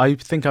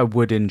think I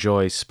would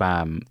enjoy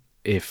Spam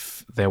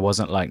if there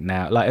wasn't like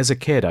now. Like as a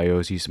kid,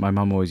 my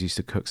mum always used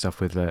to cook stuff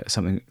with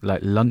something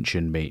like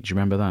luncheon meat. Do you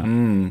remember that?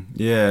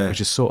 Yeah. Which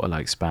is sort of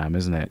like Spam,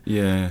 isn't it?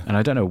 Yeah. And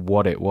I don't know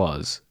what it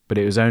was, but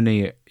it was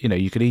only,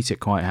 you could eat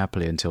it quite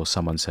happily until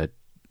someone said,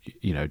 do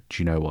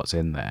you know what's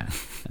in there?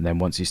 And then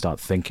once you start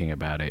thinking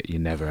about it, you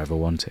never ever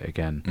want it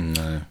again.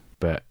 No.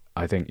 But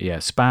I think,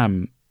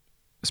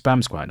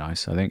 Spam's quite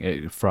nice. I think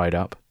it fried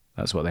up.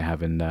 That's what they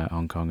have in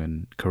Hong Kong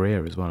and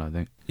Korea as well, I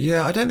think.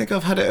 Yeah, I don't think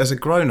I've had it as a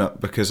grown-up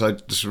because I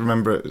just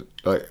remember it,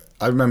 like,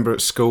 I remember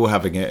at school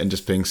having it and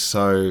just being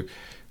so...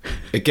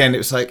 Again, it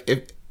was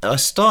like, I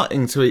was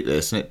starting to eat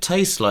this and it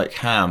tastes like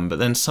ham, but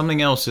then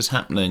something else is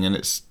happening and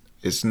it's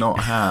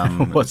not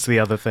ham. What's the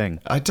other thing?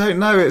 I don't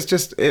know. It was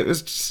just...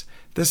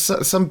 There's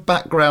some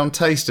background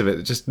taste of it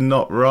that's just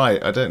not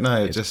right. I don't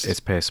know. It's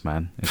piss,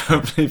 man. It's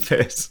probably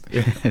piss.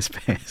 It's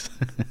piss.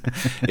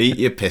 Eat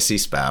your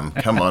pissy Spam.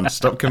 Come on,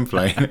 stop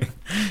complaining.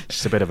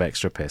 Just a bit of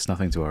extra piss.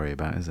 Nothing to worry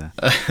about, is there?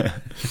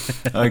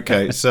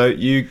 Okay, so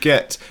you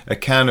get a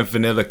can of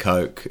vanilla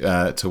Coke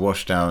to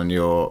wash down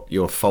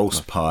your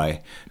false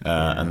pie,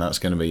 and that's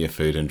going to be your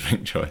food and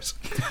drink choice.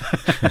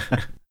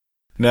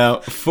 Now,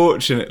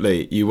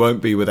 fortunately, you won't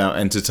be without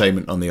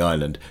entertainment on the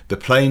island. The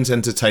plane's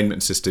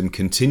entertainment system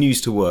continues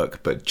to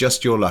work, but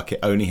just your luck, it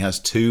only has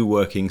 2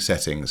 working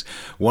settings.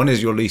 One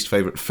is your least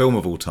favourite film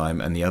of all time,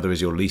 and the other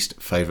is your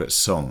least favourite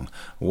song.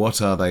 What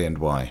are they and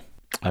why?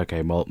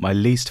 Okay, well, my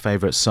least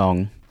favourite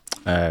song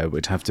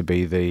would have to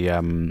be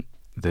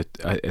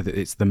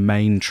it's the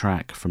main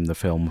track from the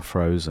film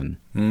Frozen.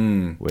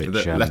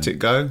 Which Let It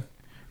Go?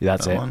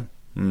 That's it. One?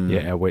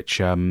 Yeah, which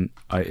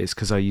it's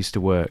because I used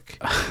to work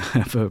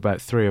for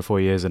about 3 or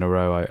 4 years in a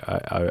row.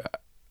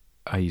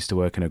 I used to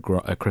work in a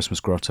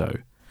Christmas grotto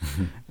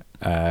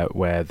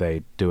where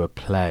they do a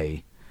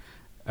play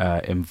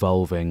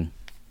involving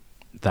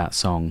that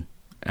song,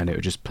 and it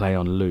would just play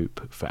on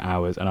loop for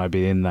hours, and I'd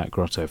be in that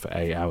grotto for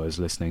 8 hours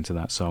listening to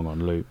that song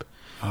on loop.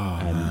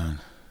 Man.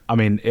 I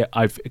mean,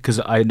 because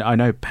I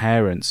know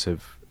parents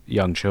of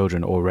young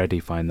children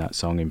already find that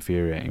song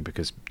infuriating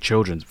because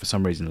children for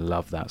some reason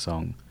love that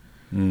song.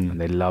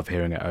 And they love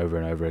hearing it over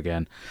and over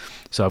again.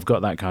 So I've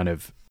got that kind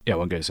of, I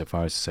won't go so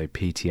far as to say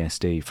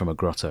PTSD from a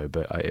grotto,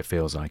 but it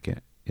feels like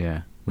it,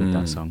 with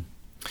that song.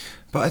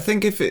 But I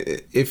think if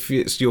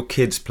it's your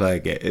kids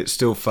playing it, it's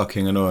still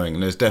fucking annoying.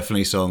 And there's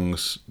definitely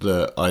songs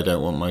that I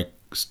don't want my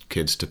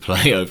kids to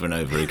play over and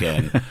over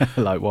again.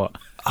 Like what?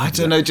 I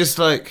don't know, just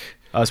like...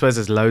 I suppose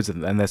there's loads of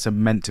them, and they're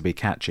meant to be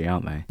catchy,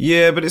 aren't they?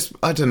 Yeah, but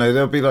I don't know,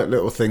 there'll be like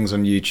little things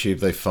on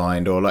YouTube they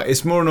find, or like,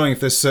 it's more annoying if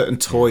there's certain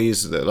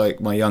toys that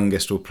like my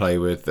youngest will play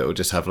with that will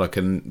just have like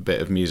a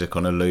bit of music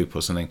on a loop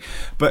or something.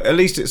 But at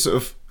least it's sort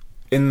of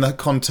in the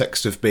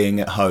context of being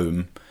at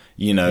home,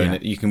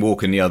 and you can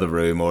walk in the other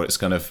room, or it's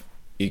kind of,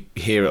 you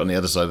hear it on the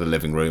other side of the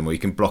living room, or you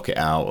can block it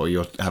out, or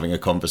you're having a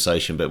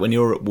conversation. But when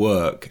you're at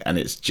work and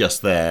it's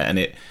just there, and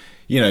it...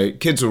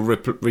 kids will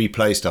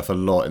replay stuff a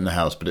lot in the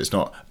house, but it's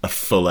not a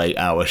full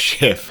 8-hour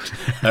shift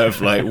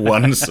of like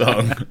one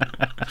song.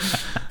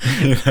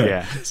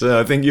 Yeah. So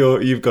I think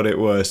you've got it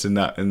worse in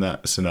that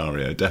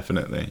scenario,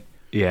 definitely.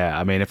 Yeah,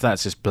 I mean, if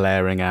that's just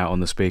blaring out on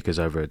the speakers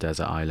over a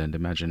desert island,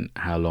 imagine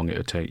how long it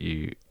would take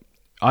you.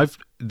 I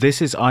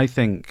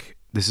think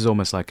this is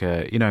almost like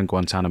in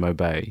Guantanamo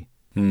Bay.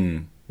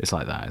 It's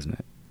like that, isn't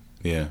it?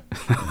 Yeah.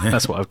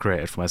 That's what I've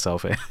created for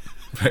myself here.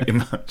 Pretty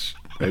much.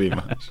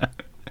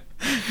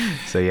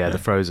 So yeah, the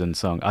Frozen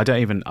song. I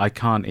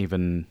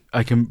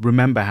can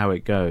remember how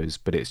it goes,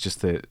 but it's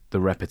just the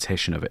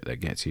repetition of it that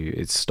gets you.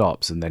 It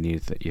stops, and then you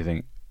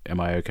think,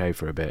 "Am I okay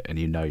for a bit?" And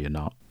you're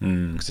not,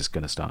 because it's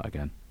going to start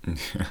again.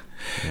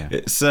 Yeah.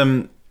 It's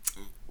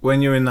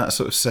when you're in that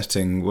sort of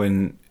setting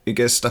when it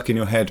gets stuck in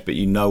your head, but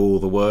you know all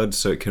the words,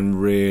 so it can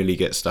really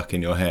get stuck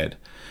in your head.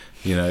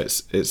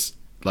 It's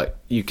like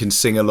you can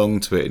sing along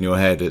to it in your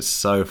head. It's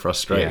so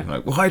frustrating. Yeah.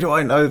 Like, why do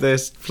I know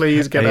this?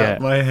 Please get out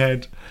of my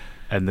head.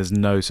 And there's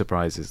no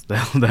surprises.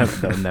 There'll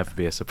never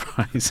be a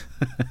surprise.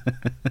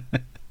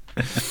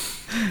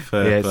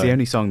 Fair it's play. the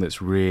only song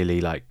that's really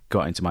like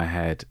got into my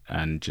head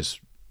and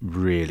just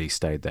really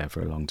stayed there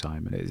for a long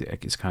time, and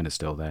it's kind of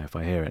still there. If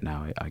I hear it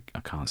now, I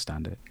can't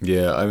stand it.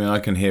 Yeah, I mean, I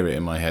can hear it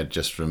in my head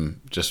just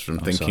from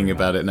thinking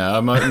about it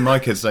now. My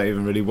kids don't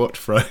even really watch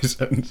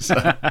Frozen.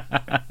 So.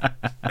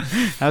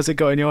 How's it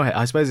got in your head?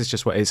 I suppose it's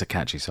just it's a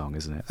catchy song,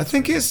 isn't it? I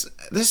think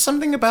there's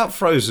something about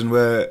Frozen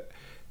where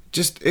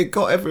just it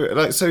got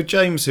like, so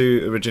James,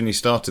 who originally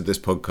started this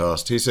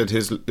podcast, he said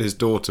his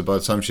daughter, by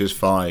the time she was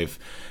 5,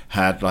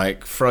 had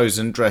like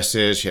Frozen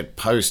dresses, she had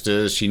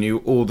posters, she knew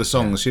all the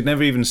songs. She'd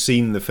never even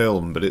seen the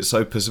film, but it's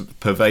so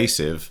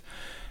pervasive.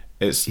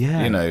 It's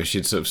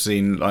she'd sort of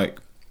seen like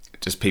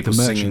just people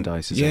the singing.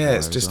 Merchandise is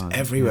it's just well.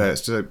 everywhere. Yeah.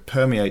 It's just, it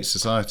permeates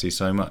society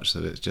so much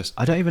that it's just.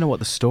 I don't even know what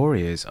the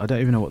story is. I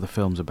don't even know what the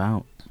film's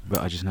about,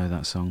 but I just know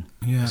that song.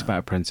 Yeah, it's about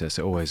a princess.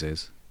 It always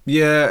is.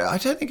 Yeah, I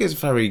don't think it's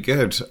very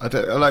good. I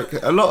don't like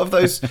a lot of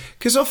those,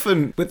 because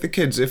often with the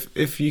kids,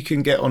 if you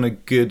can get on a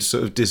good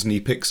sort of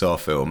Disney Pixar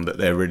film that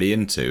they're really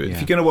into, if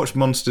you're going to watch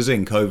Monsters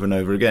Inc. over and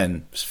over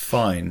again, it's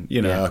fine.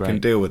 I can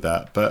deal with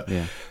that. But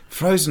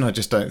Frozen, I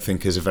just don't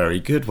think is a very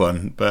good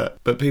one.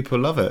 But people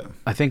love it.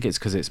 I think it's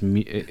because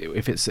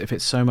if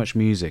it's so much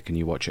music and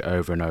you watch it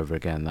over and over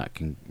again, that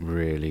can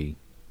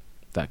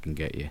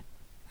get you.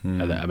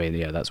 I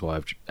mean, that's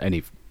why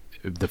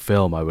the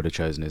film I would have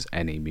chosen is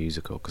any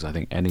musical, because I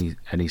think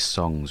any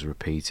songs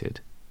repeated,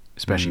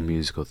 especially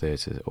musical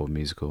theatre or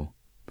musical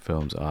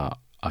films,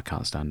 I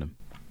can't stand them.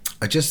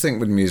 I just think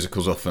with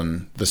musicals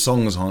often the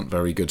songs aren't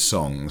very good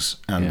songs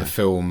and the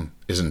film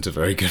isn't a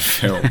very good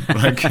film.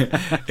 Like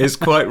it's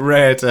quite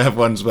rare to have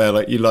ones where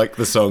like you like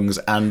the songs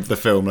and the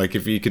film, like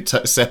if you could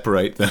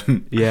separate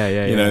them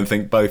and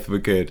think both were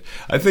good.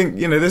 I think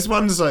there's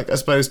ones like, I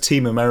suppose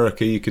Team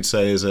America you could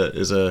say is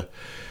a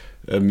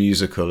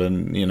musical,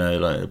 and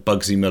like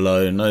Bugsy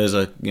Malone, those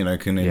I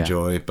can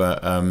enjoy,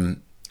 but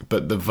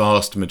the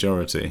vast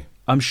majority,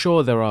 I'm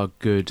sure there are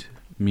good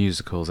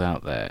musicals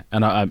out there,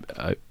 and I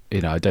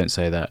don't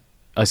say that.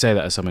 I say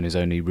that as someone who's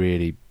only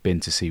really been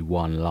to see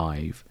one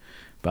live,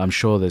 but I'm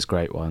sure there's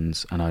great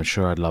ones, and I'm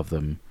sure I'd love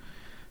them.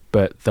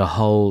 But the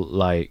whole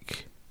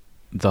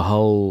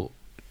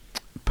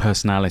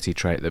personality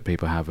trait that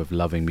people have of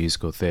loving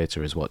musical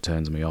theatre is what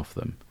turns me off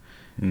them.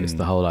 It's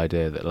the whole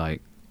idea that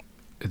like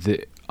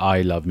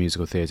I love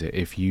musical theatre.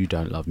 If you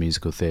don't love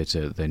musical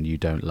theatre, then you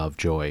don't love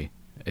joy.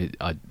 It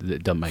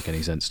doesn't make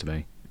any sense to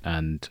me,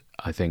 and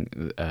I think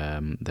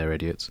they're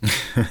idiots.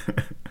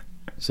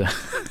 So,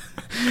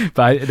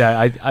 but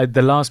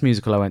the last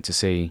musical I went to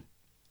see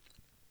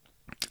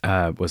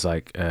was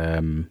like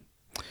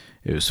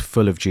it was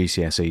full of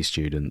GCSE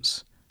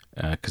students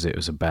because it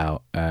was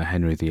about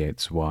Henry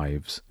VIII's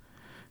wives.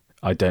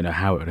 I don't know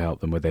how it would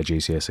help them with their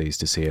GCSEs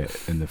to see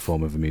it in the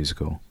form of a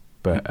musical,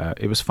 but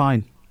it was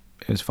fine.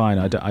 It was fine.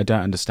 I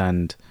don't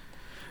understand.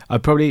 I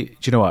probably, do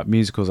you know what,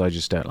 musicals I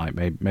just don't like.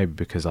 Maybe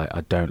because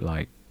I don't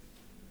like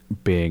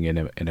being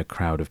in a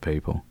crowd of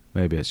people.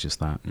 Maybe it's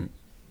just that,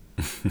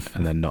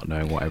 and then not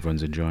knowing what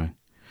everyone's enjoying.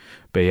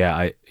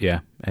 But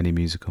any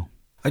musical.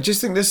 I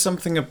just think there's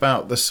something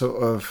about the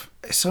sort of,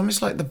 it's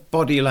almost like the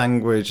body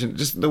language and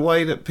just the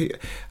way that people,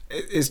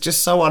 it's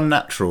just so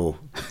unnatural.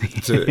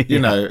 It's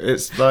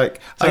like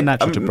it's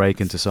unnatural to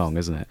break into song,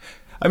 isn't it?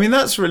 I mean,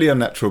 that's really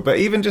unnatural, but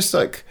even just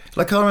like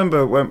I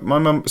remember when my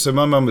mum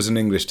was an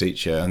English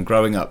teacher, and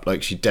growing up,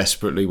 like she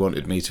desperately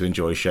wanted me to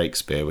enjoy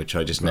Shakespeare, which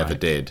I just never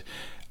did.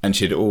 And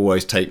she'd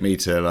always take me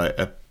to like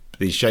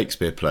these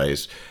Shakespeare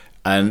plays.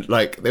 And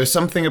like there was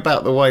something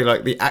about the way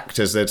like the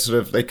actors,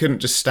 they couldn't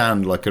just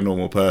stand like a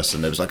normal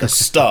person. There was like a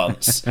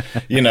stance,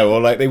 or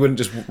like they wouldn't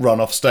just run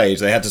off stage.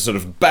 They had to sort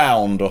of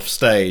bound off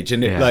stage,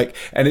 and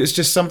and it's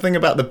just something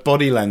about the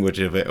body language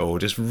of it all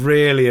just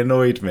really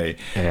annoyed me.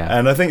 Yeah.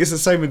 And I think it's the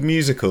same with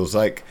musicals.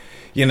 Like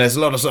there's a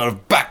lot of sort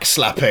of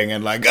backslapping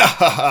and like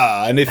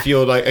and if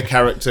you're like a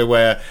character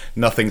where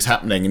nothing's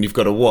happening and you've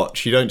got to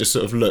watch, you don't just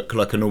sort of look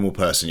like a normal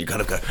person. You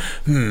kind of go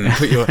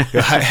put your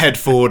head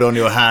forward on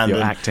your hand.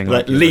 You're and acting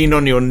like lean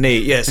on your knee.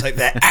 Yes, like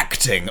they're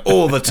acting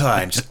all the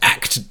time. Just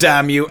act,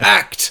 damn you,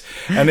 act.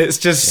 And it's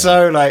just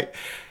so like,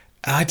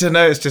 I don't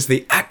know, it's just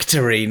the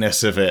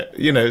actoriness of it.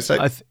 It's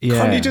like,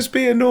 can't you just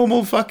be a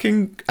normal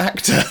fucking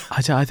actor?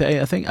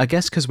 I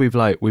guess because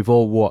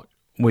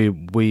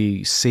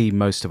we see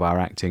most of our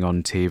acting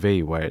on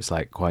TV where it's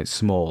like quite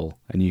small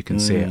and you can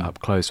see it up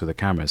close with a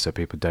camera, so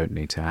people don't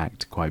need to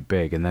act quite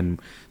big. And then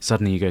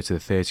suddenly you go to the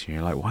theatre and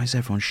you're like, why is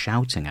everyone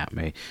shouting at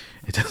me?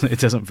 It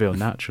doesn't feel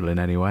natural in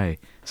any way.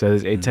 So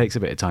it takes a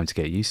bit of time to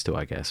get used to,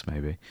 I guess,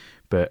 maybe.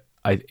 But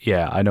I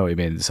know what you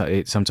mean.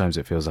 Sometimes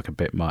it feels like a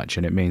bit much,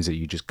 and it means that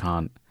you just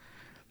can't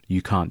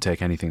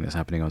take anything that's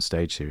happening on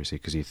stage seriously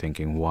because you're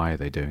thinking, why are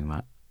they doing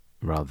that,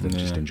 rather than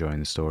just enjoying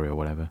the story or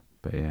whatever.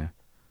 But yeah.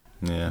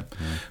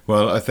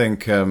 Well, I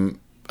think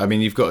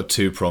you've got a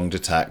two-pronged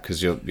attack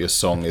because your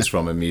song is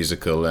from a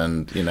musical,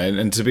 and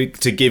and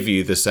to give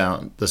you the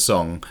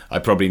song, I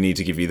probably need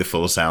to give you the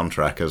full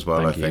soundtrack as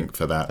well. Think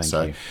for that.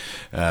 Thank you.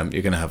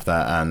 You're going to have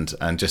that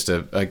and just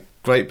a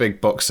great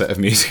big box set of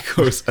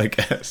musicals, I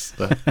guess.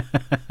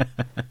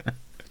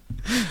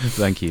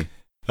 Thank you.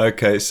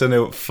 Okay,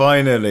 Sunil,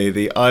 finally,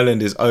 the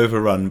island is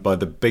overrun by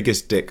the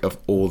biggest dick of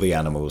all the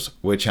animals.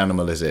 Which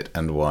animal is it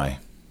and why?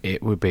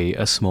 It would be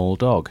a small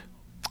dog.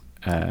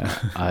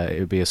 It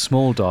would be a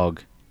small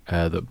dog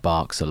that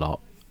barks a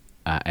lot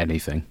at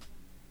anything.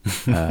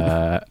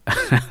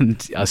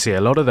 And I see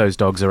a lot of those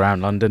dogs around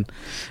London.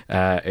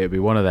 It would be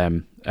one of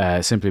them,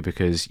 simply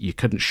because you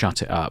couldn't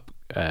shut it up,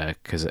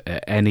 because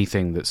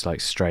anything that's like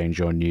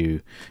strange or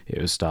new, it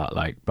would start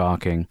like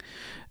barking.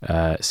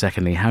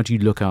 Secondly, how do you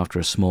look after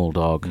a small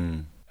dog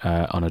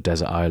on a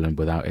desert island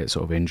without it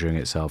sort of injuring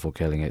itself or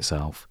killing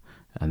itself?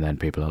 And then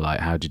people are like,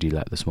 how did you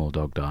let the small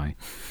dog die?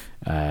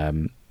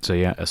 So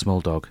yeah, a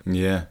small dog.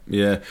 Yeah.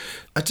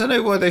 I don't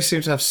know why they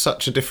seem to have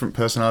such a different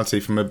personality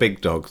from a big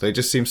dog. They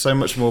just seem so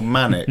much more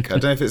manic. I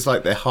don't know if it's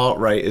like their heart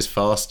rate is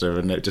faster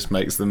and it just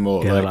makes them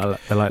more they're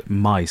like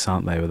mice,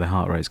 aren't they? With their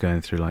heart rates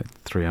going through like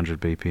 300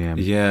 BPM.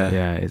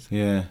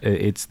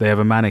 It's they have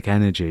a manic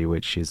energy,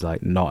 which is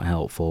like not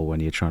helpful when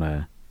you're trying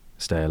to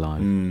stay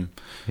alive.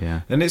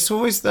 Yeah. And it's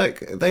always like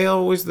they are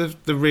always the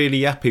really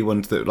yappy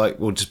ones that like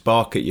will just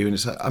bark at you, and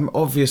it's like, I'm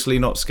obviously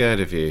not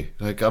scared of you.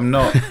 Like, I'm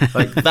not.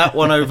 Like that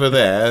one over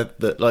there,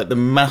 that like the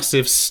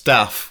massive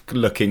staff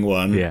looking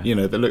one, you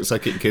know, that looks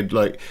like it could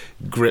like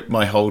grip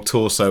my whole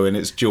torso in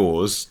its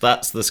jaws.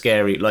 That's the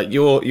scary. Like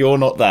you're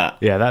not that.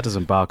 Yeah, that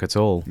doesn't bark at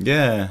all.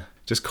 Yeah,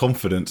 just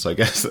confidence, I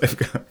guess they've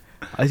got.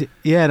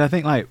 And I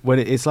think like when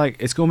it's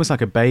almost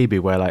like a baby,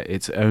 where like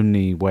its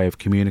only way of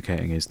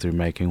communicating is through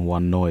making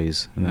one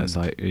noise, and that's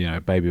like, you know,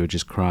 a baby would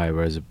just cry,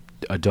 whereas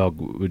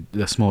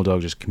a small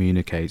dog just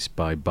communicates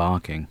by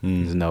barking.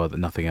 There's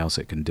nothing else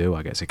it can do.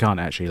 I guess it can't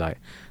actually like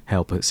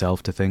help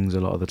itself to things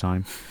a lot of the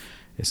time.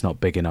 It's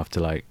not big enough to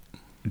like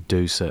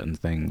do certain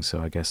things,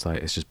 so I guess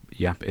like it's just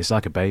it's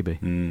like a baby.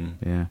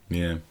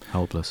 Yeah,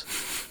 helpless.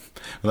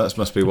 Well, that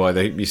must be why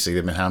you see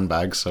them in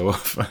handbags so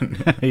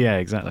often. Yeah,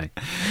 exactly.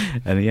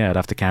 And yeah, I'd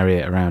have to carry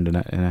it around in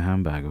a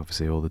handbag,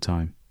 obviously, all the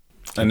time.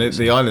 And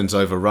the island's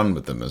overrun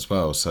with them as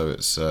well, so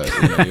it's you're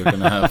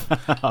going to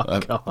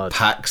have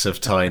packs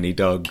of tiny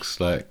dogs.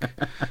 Like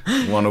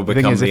one will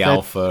become the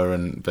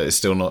alpha, but it's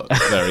still not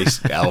very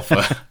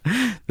alpha.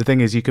 The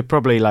thing is, you could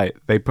probably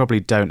they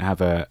probably don't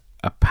have a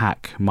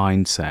pack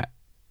mindset.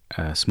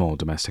 Small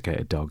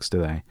domesticated dogs, do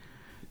they?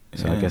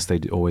 So I guess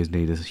they always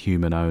need a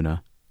human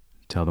owner.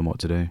 Tell them what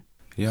to do.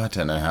 Yeah, I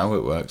don't know how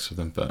it works for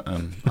them, but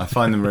I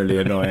find them really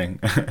annoying.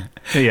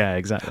 Yeah,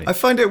 exactly. I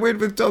find it weird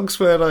with dogs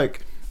where,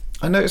 like,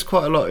 I notice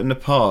quite a lot in the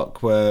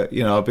park where,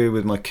 you know, I'll be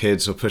with my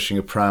kids or pushing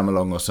a pram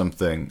along or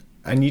something,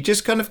 and you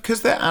just kind of,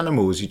 because they're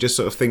animals, you just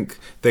sort of think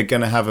they're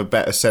going to have a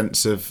better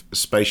sense of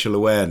spatial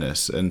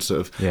awareness and sort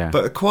of,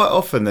 but quite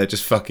often they're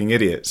just fucking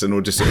idiots and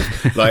will just sort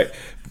of like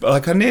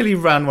I nearly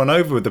ran one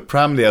over with the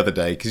pram the other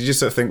day, because you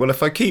just sort of think, well,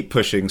 if I keep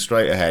pushing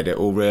straight ahead, it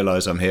will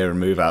realise I'm here and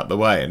move out the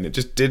way, and it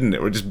just didn't.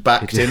 It just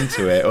backed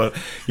into it. Or,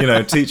 you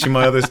know, teaching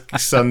my other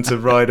son to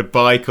ride a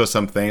bike or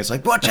something, it's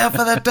like, watch out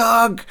for the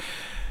dog.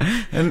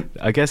 And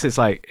I guess it's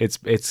like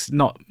it's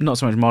not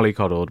so much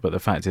mollycoddled, but the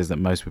fact is that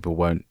most people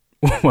won't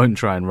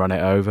try and run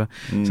it over,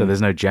 so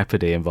there's no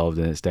jeopardy involved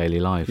in its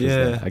daily life. Is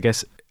there?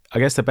 I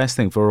guess the best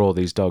thing for all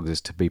these dogs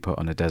is to be put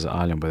on a desert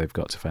island where they've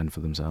got to fend for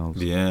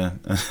themselves. Yeah.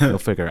 They'll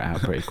figure it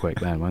out pretty quick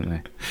then, won't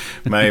they?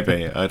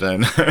 Maybe. I don't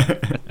know.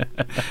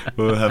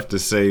 We'll have to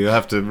see. You'll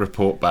have to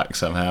report back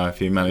somehow if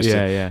you manage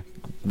to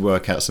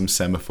work out some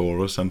semaphore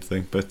or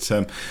something. But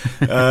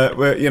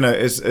well, you know,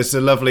 it's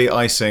a lovely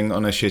icing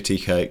on a shitty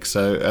cake.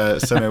 So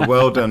Sunil,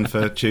 well done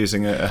for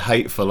choosing a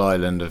hateful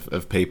island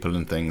of people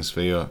and things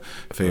for your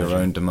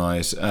own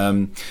demise.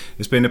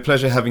 It's been a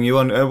pleasure having you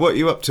on. What are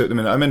you up to at the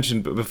minute? I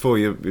mentioned before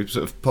you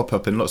sort of pop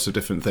up in lots of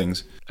different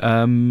things.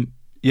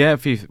 Yeah,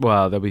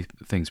 there'll be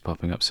things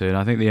popping up soon.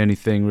 I think the only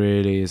thing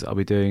really is I'll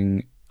be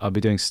doing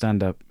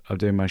stand up. I'm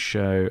doing my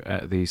show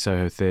at the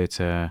Soho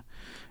Theatre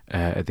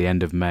at the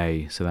end of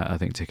May, so that I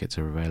think tickets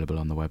are available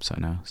on the website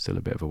now. Still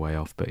a bit of a way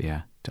off, but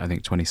yeah, I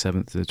think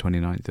 27th to the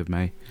 29th of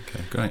May.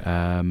 Okay, great.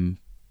 And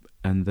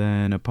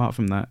then apart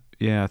from that,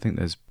 I think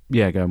there's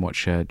go and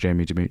watch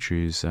Jamie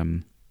Dimitriou's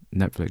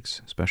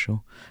Netflix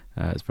special.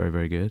 It's very,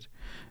 very good.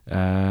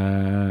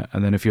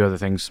 And then a few other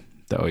things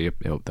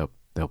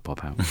they'll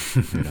pop out.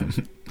 Who knows?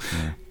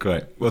 Yeah.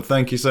 Great. Well,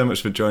 thank you so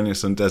much for joining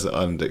us on Desert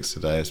Island Dicks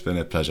today. It's been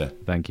a pleasure.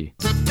 Thank you.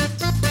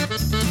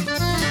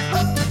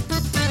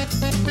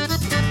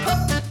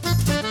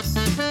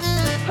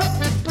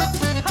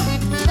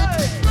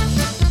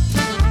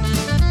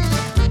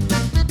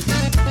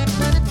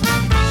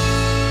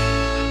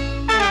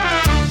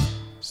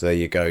 So there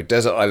you go,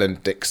 Desert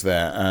Island Dicks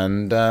there,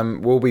 and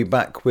we'll be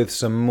back with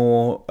some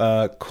more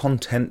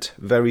content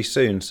very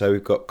soon. So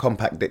we've got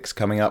Compact Dicks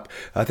coming up.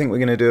 I think we're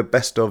going to do a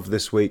best of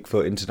this week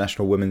for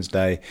International Women's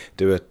Day,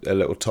 do a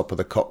little top of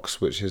the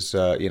cocks, which is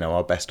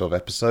our best of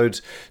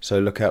episodes. So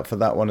look out for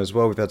that one as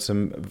well. We've had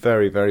some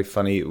very, very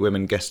funny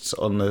women guests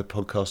on the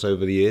podcast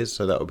over the years,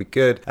 so that'll be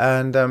good.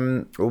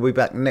 And we'll be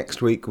back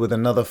next week with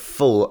another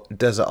full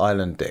Desert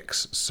Island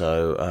Dicks.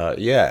 So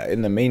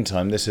in the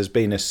meantime, this has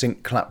been a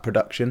Sync Clap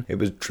production. It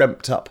was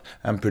dreamt up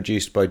and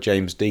produced by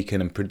James Deacon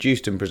and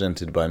produced and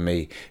presented by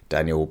me,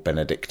 Daniel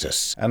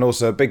Benedictus. And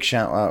also a big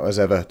shout out as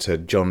ever to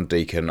John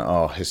Deacon,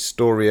 our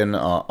historian,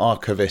 our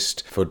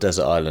archivist for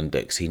Desert Island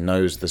Dicks. He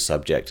knows the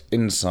subject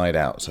inside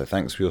out. So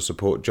thanks for your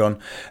support, John.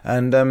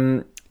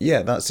 And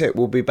yeah, that's it.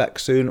 We'll be back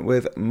soon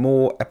with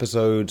more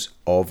episodes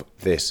of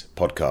this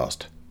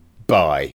podcast. Bye.